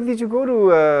 then why did you go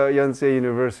to Yonsei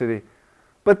University?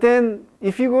 But then,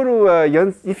 if you go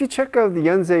to if you check out the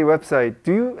Yonsei website,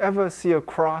 do you ever see a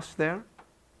cross there?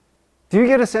 Do you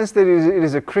get a sense that it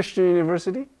is a Christian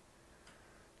university?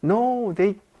 No,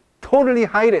 they totally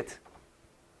hide it.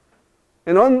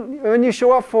 And when you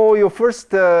show up for your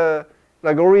first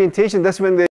like orientation, that's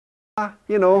when they,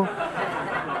 you know,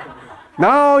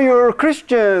 now you're a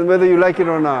Christian, whether you like it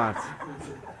or not.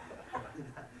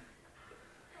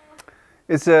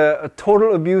 It's a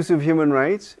total abuse of human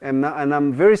rights, and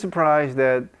I'm very surprised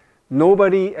that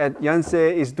nobody at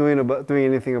Yonsei is doing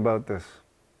anything about this,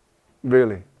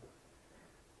 really.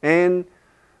 And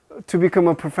to become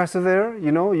a professor there,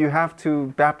 you know, you have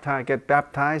to get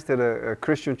baptized at a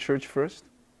Christian church first.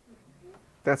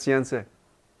 That's Yonsei.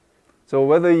 So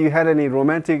whether you had any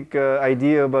romantic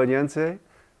idea about Yonsei,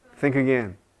 think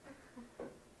again.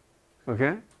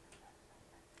 Okay?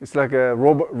 It's like a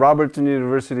Robertson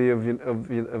University of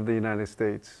the United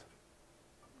States.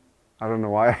 I don't know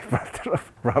why I brought that up.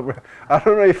 I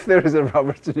don't know if there is a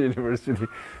Robertson University,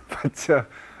 but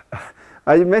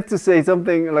I meant to say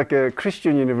something like a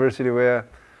Christian university where,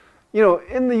 you know,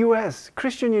 in the US,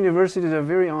 Christian universities are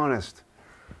very honest.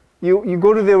 You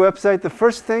go to their website, the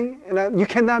first thing, and you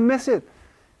cannot miss it.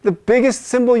 The biggest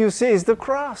symbol you see is the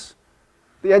cross.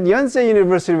 At Yonsei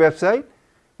University website,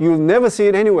 you'll never see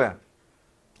it anywhere,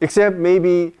 except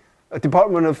maybe a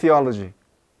Department of Theology.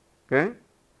 Okay?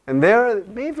 And they're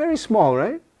maybe very small,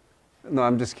 right? No,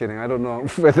 I'm just kidding. I don't know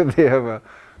whether they have a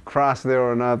cross there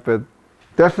or not, but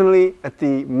definitely at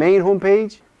the main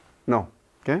homepage, no.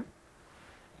 Okay?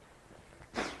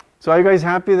 So are you guys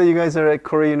happy that you guys are at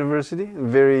Korea University?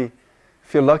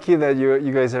 Feel lucky that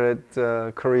you guys are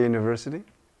at Korea University?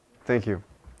 Thank you.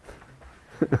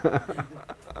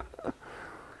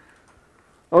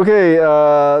 Okay,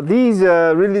 these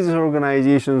religious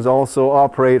organizations also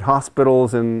operate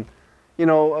hospitals, and you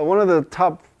know, one of the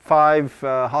top 5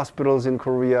 hospitals in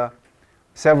Korea,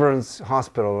 Severance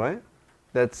Hospital, right?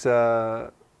 That's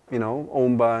you know,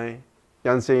 owned by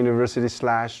Yonsei University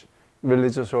 /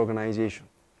 religious organization.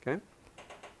 Okay.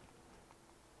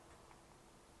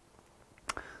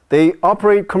 They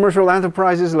operate commercial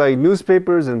enterprises like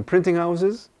newspapers and printing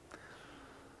houses.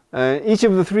 Each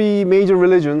of the 3 major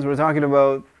religions, we're talking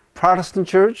about Protestant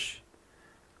Church,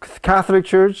 Catholic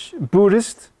Church,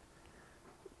 Buddhist,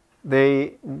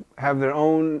 they have their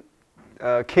own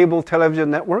cable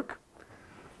television network.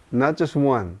 Not just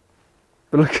one,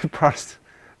 but look at Protestant,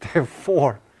 they have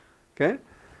 4. Okay?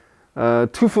 2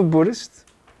 for Buddhist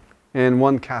and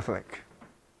 1 Catholic.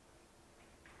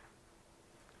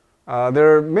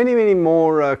 There are many, many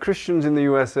more Christians in the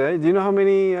USA. Do you know how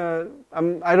many?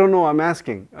 I don't know, I'm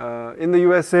asking. In the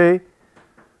USA,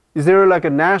 is there like a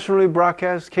nationally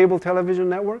broadcast cable television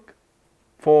network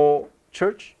for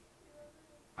church?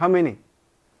 How many?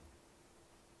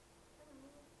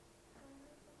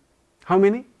 How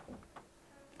many?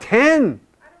 10! I don't know,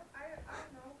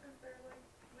 because they're like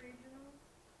regional.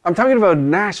 I'm talking about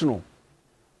national.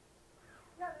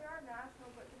 Yeah, they are national,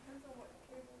 but it depends on what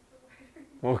cable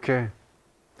provider. Okay.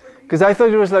 Because I thought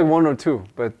it was like 1 or 2,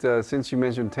 but since you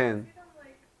mentioned 10. See them,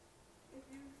 like, if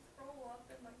you scroll up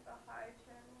in like the high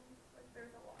channels, like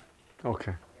there's a lot.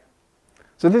 Okay.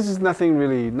 So this is nothing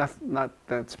really, not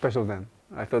that special then.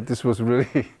 I thought this was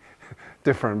really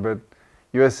different, but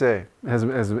USA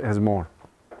has more.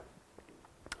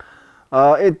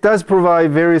 It does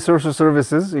provide various social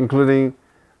services, including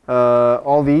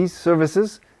all these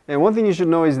services. And one thing you should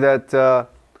know is that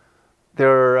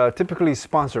they're typically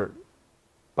sponsored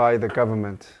by the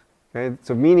government. Okay?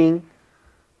 So meaning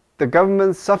the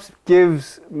government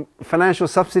gives financial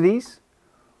subsidies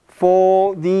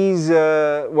for these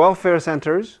welfare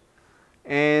centers,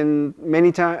 and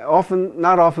many times,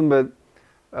 not often, but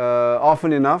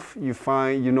often enough, you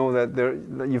find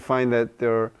that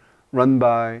they're run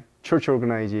by church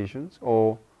organizations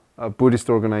or Buddhist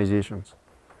organizations.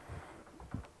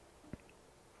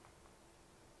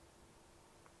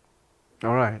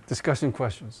 All right, discussion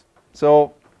questions.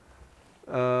 So,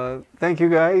 thank you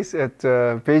guys at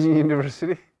Beijing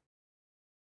University.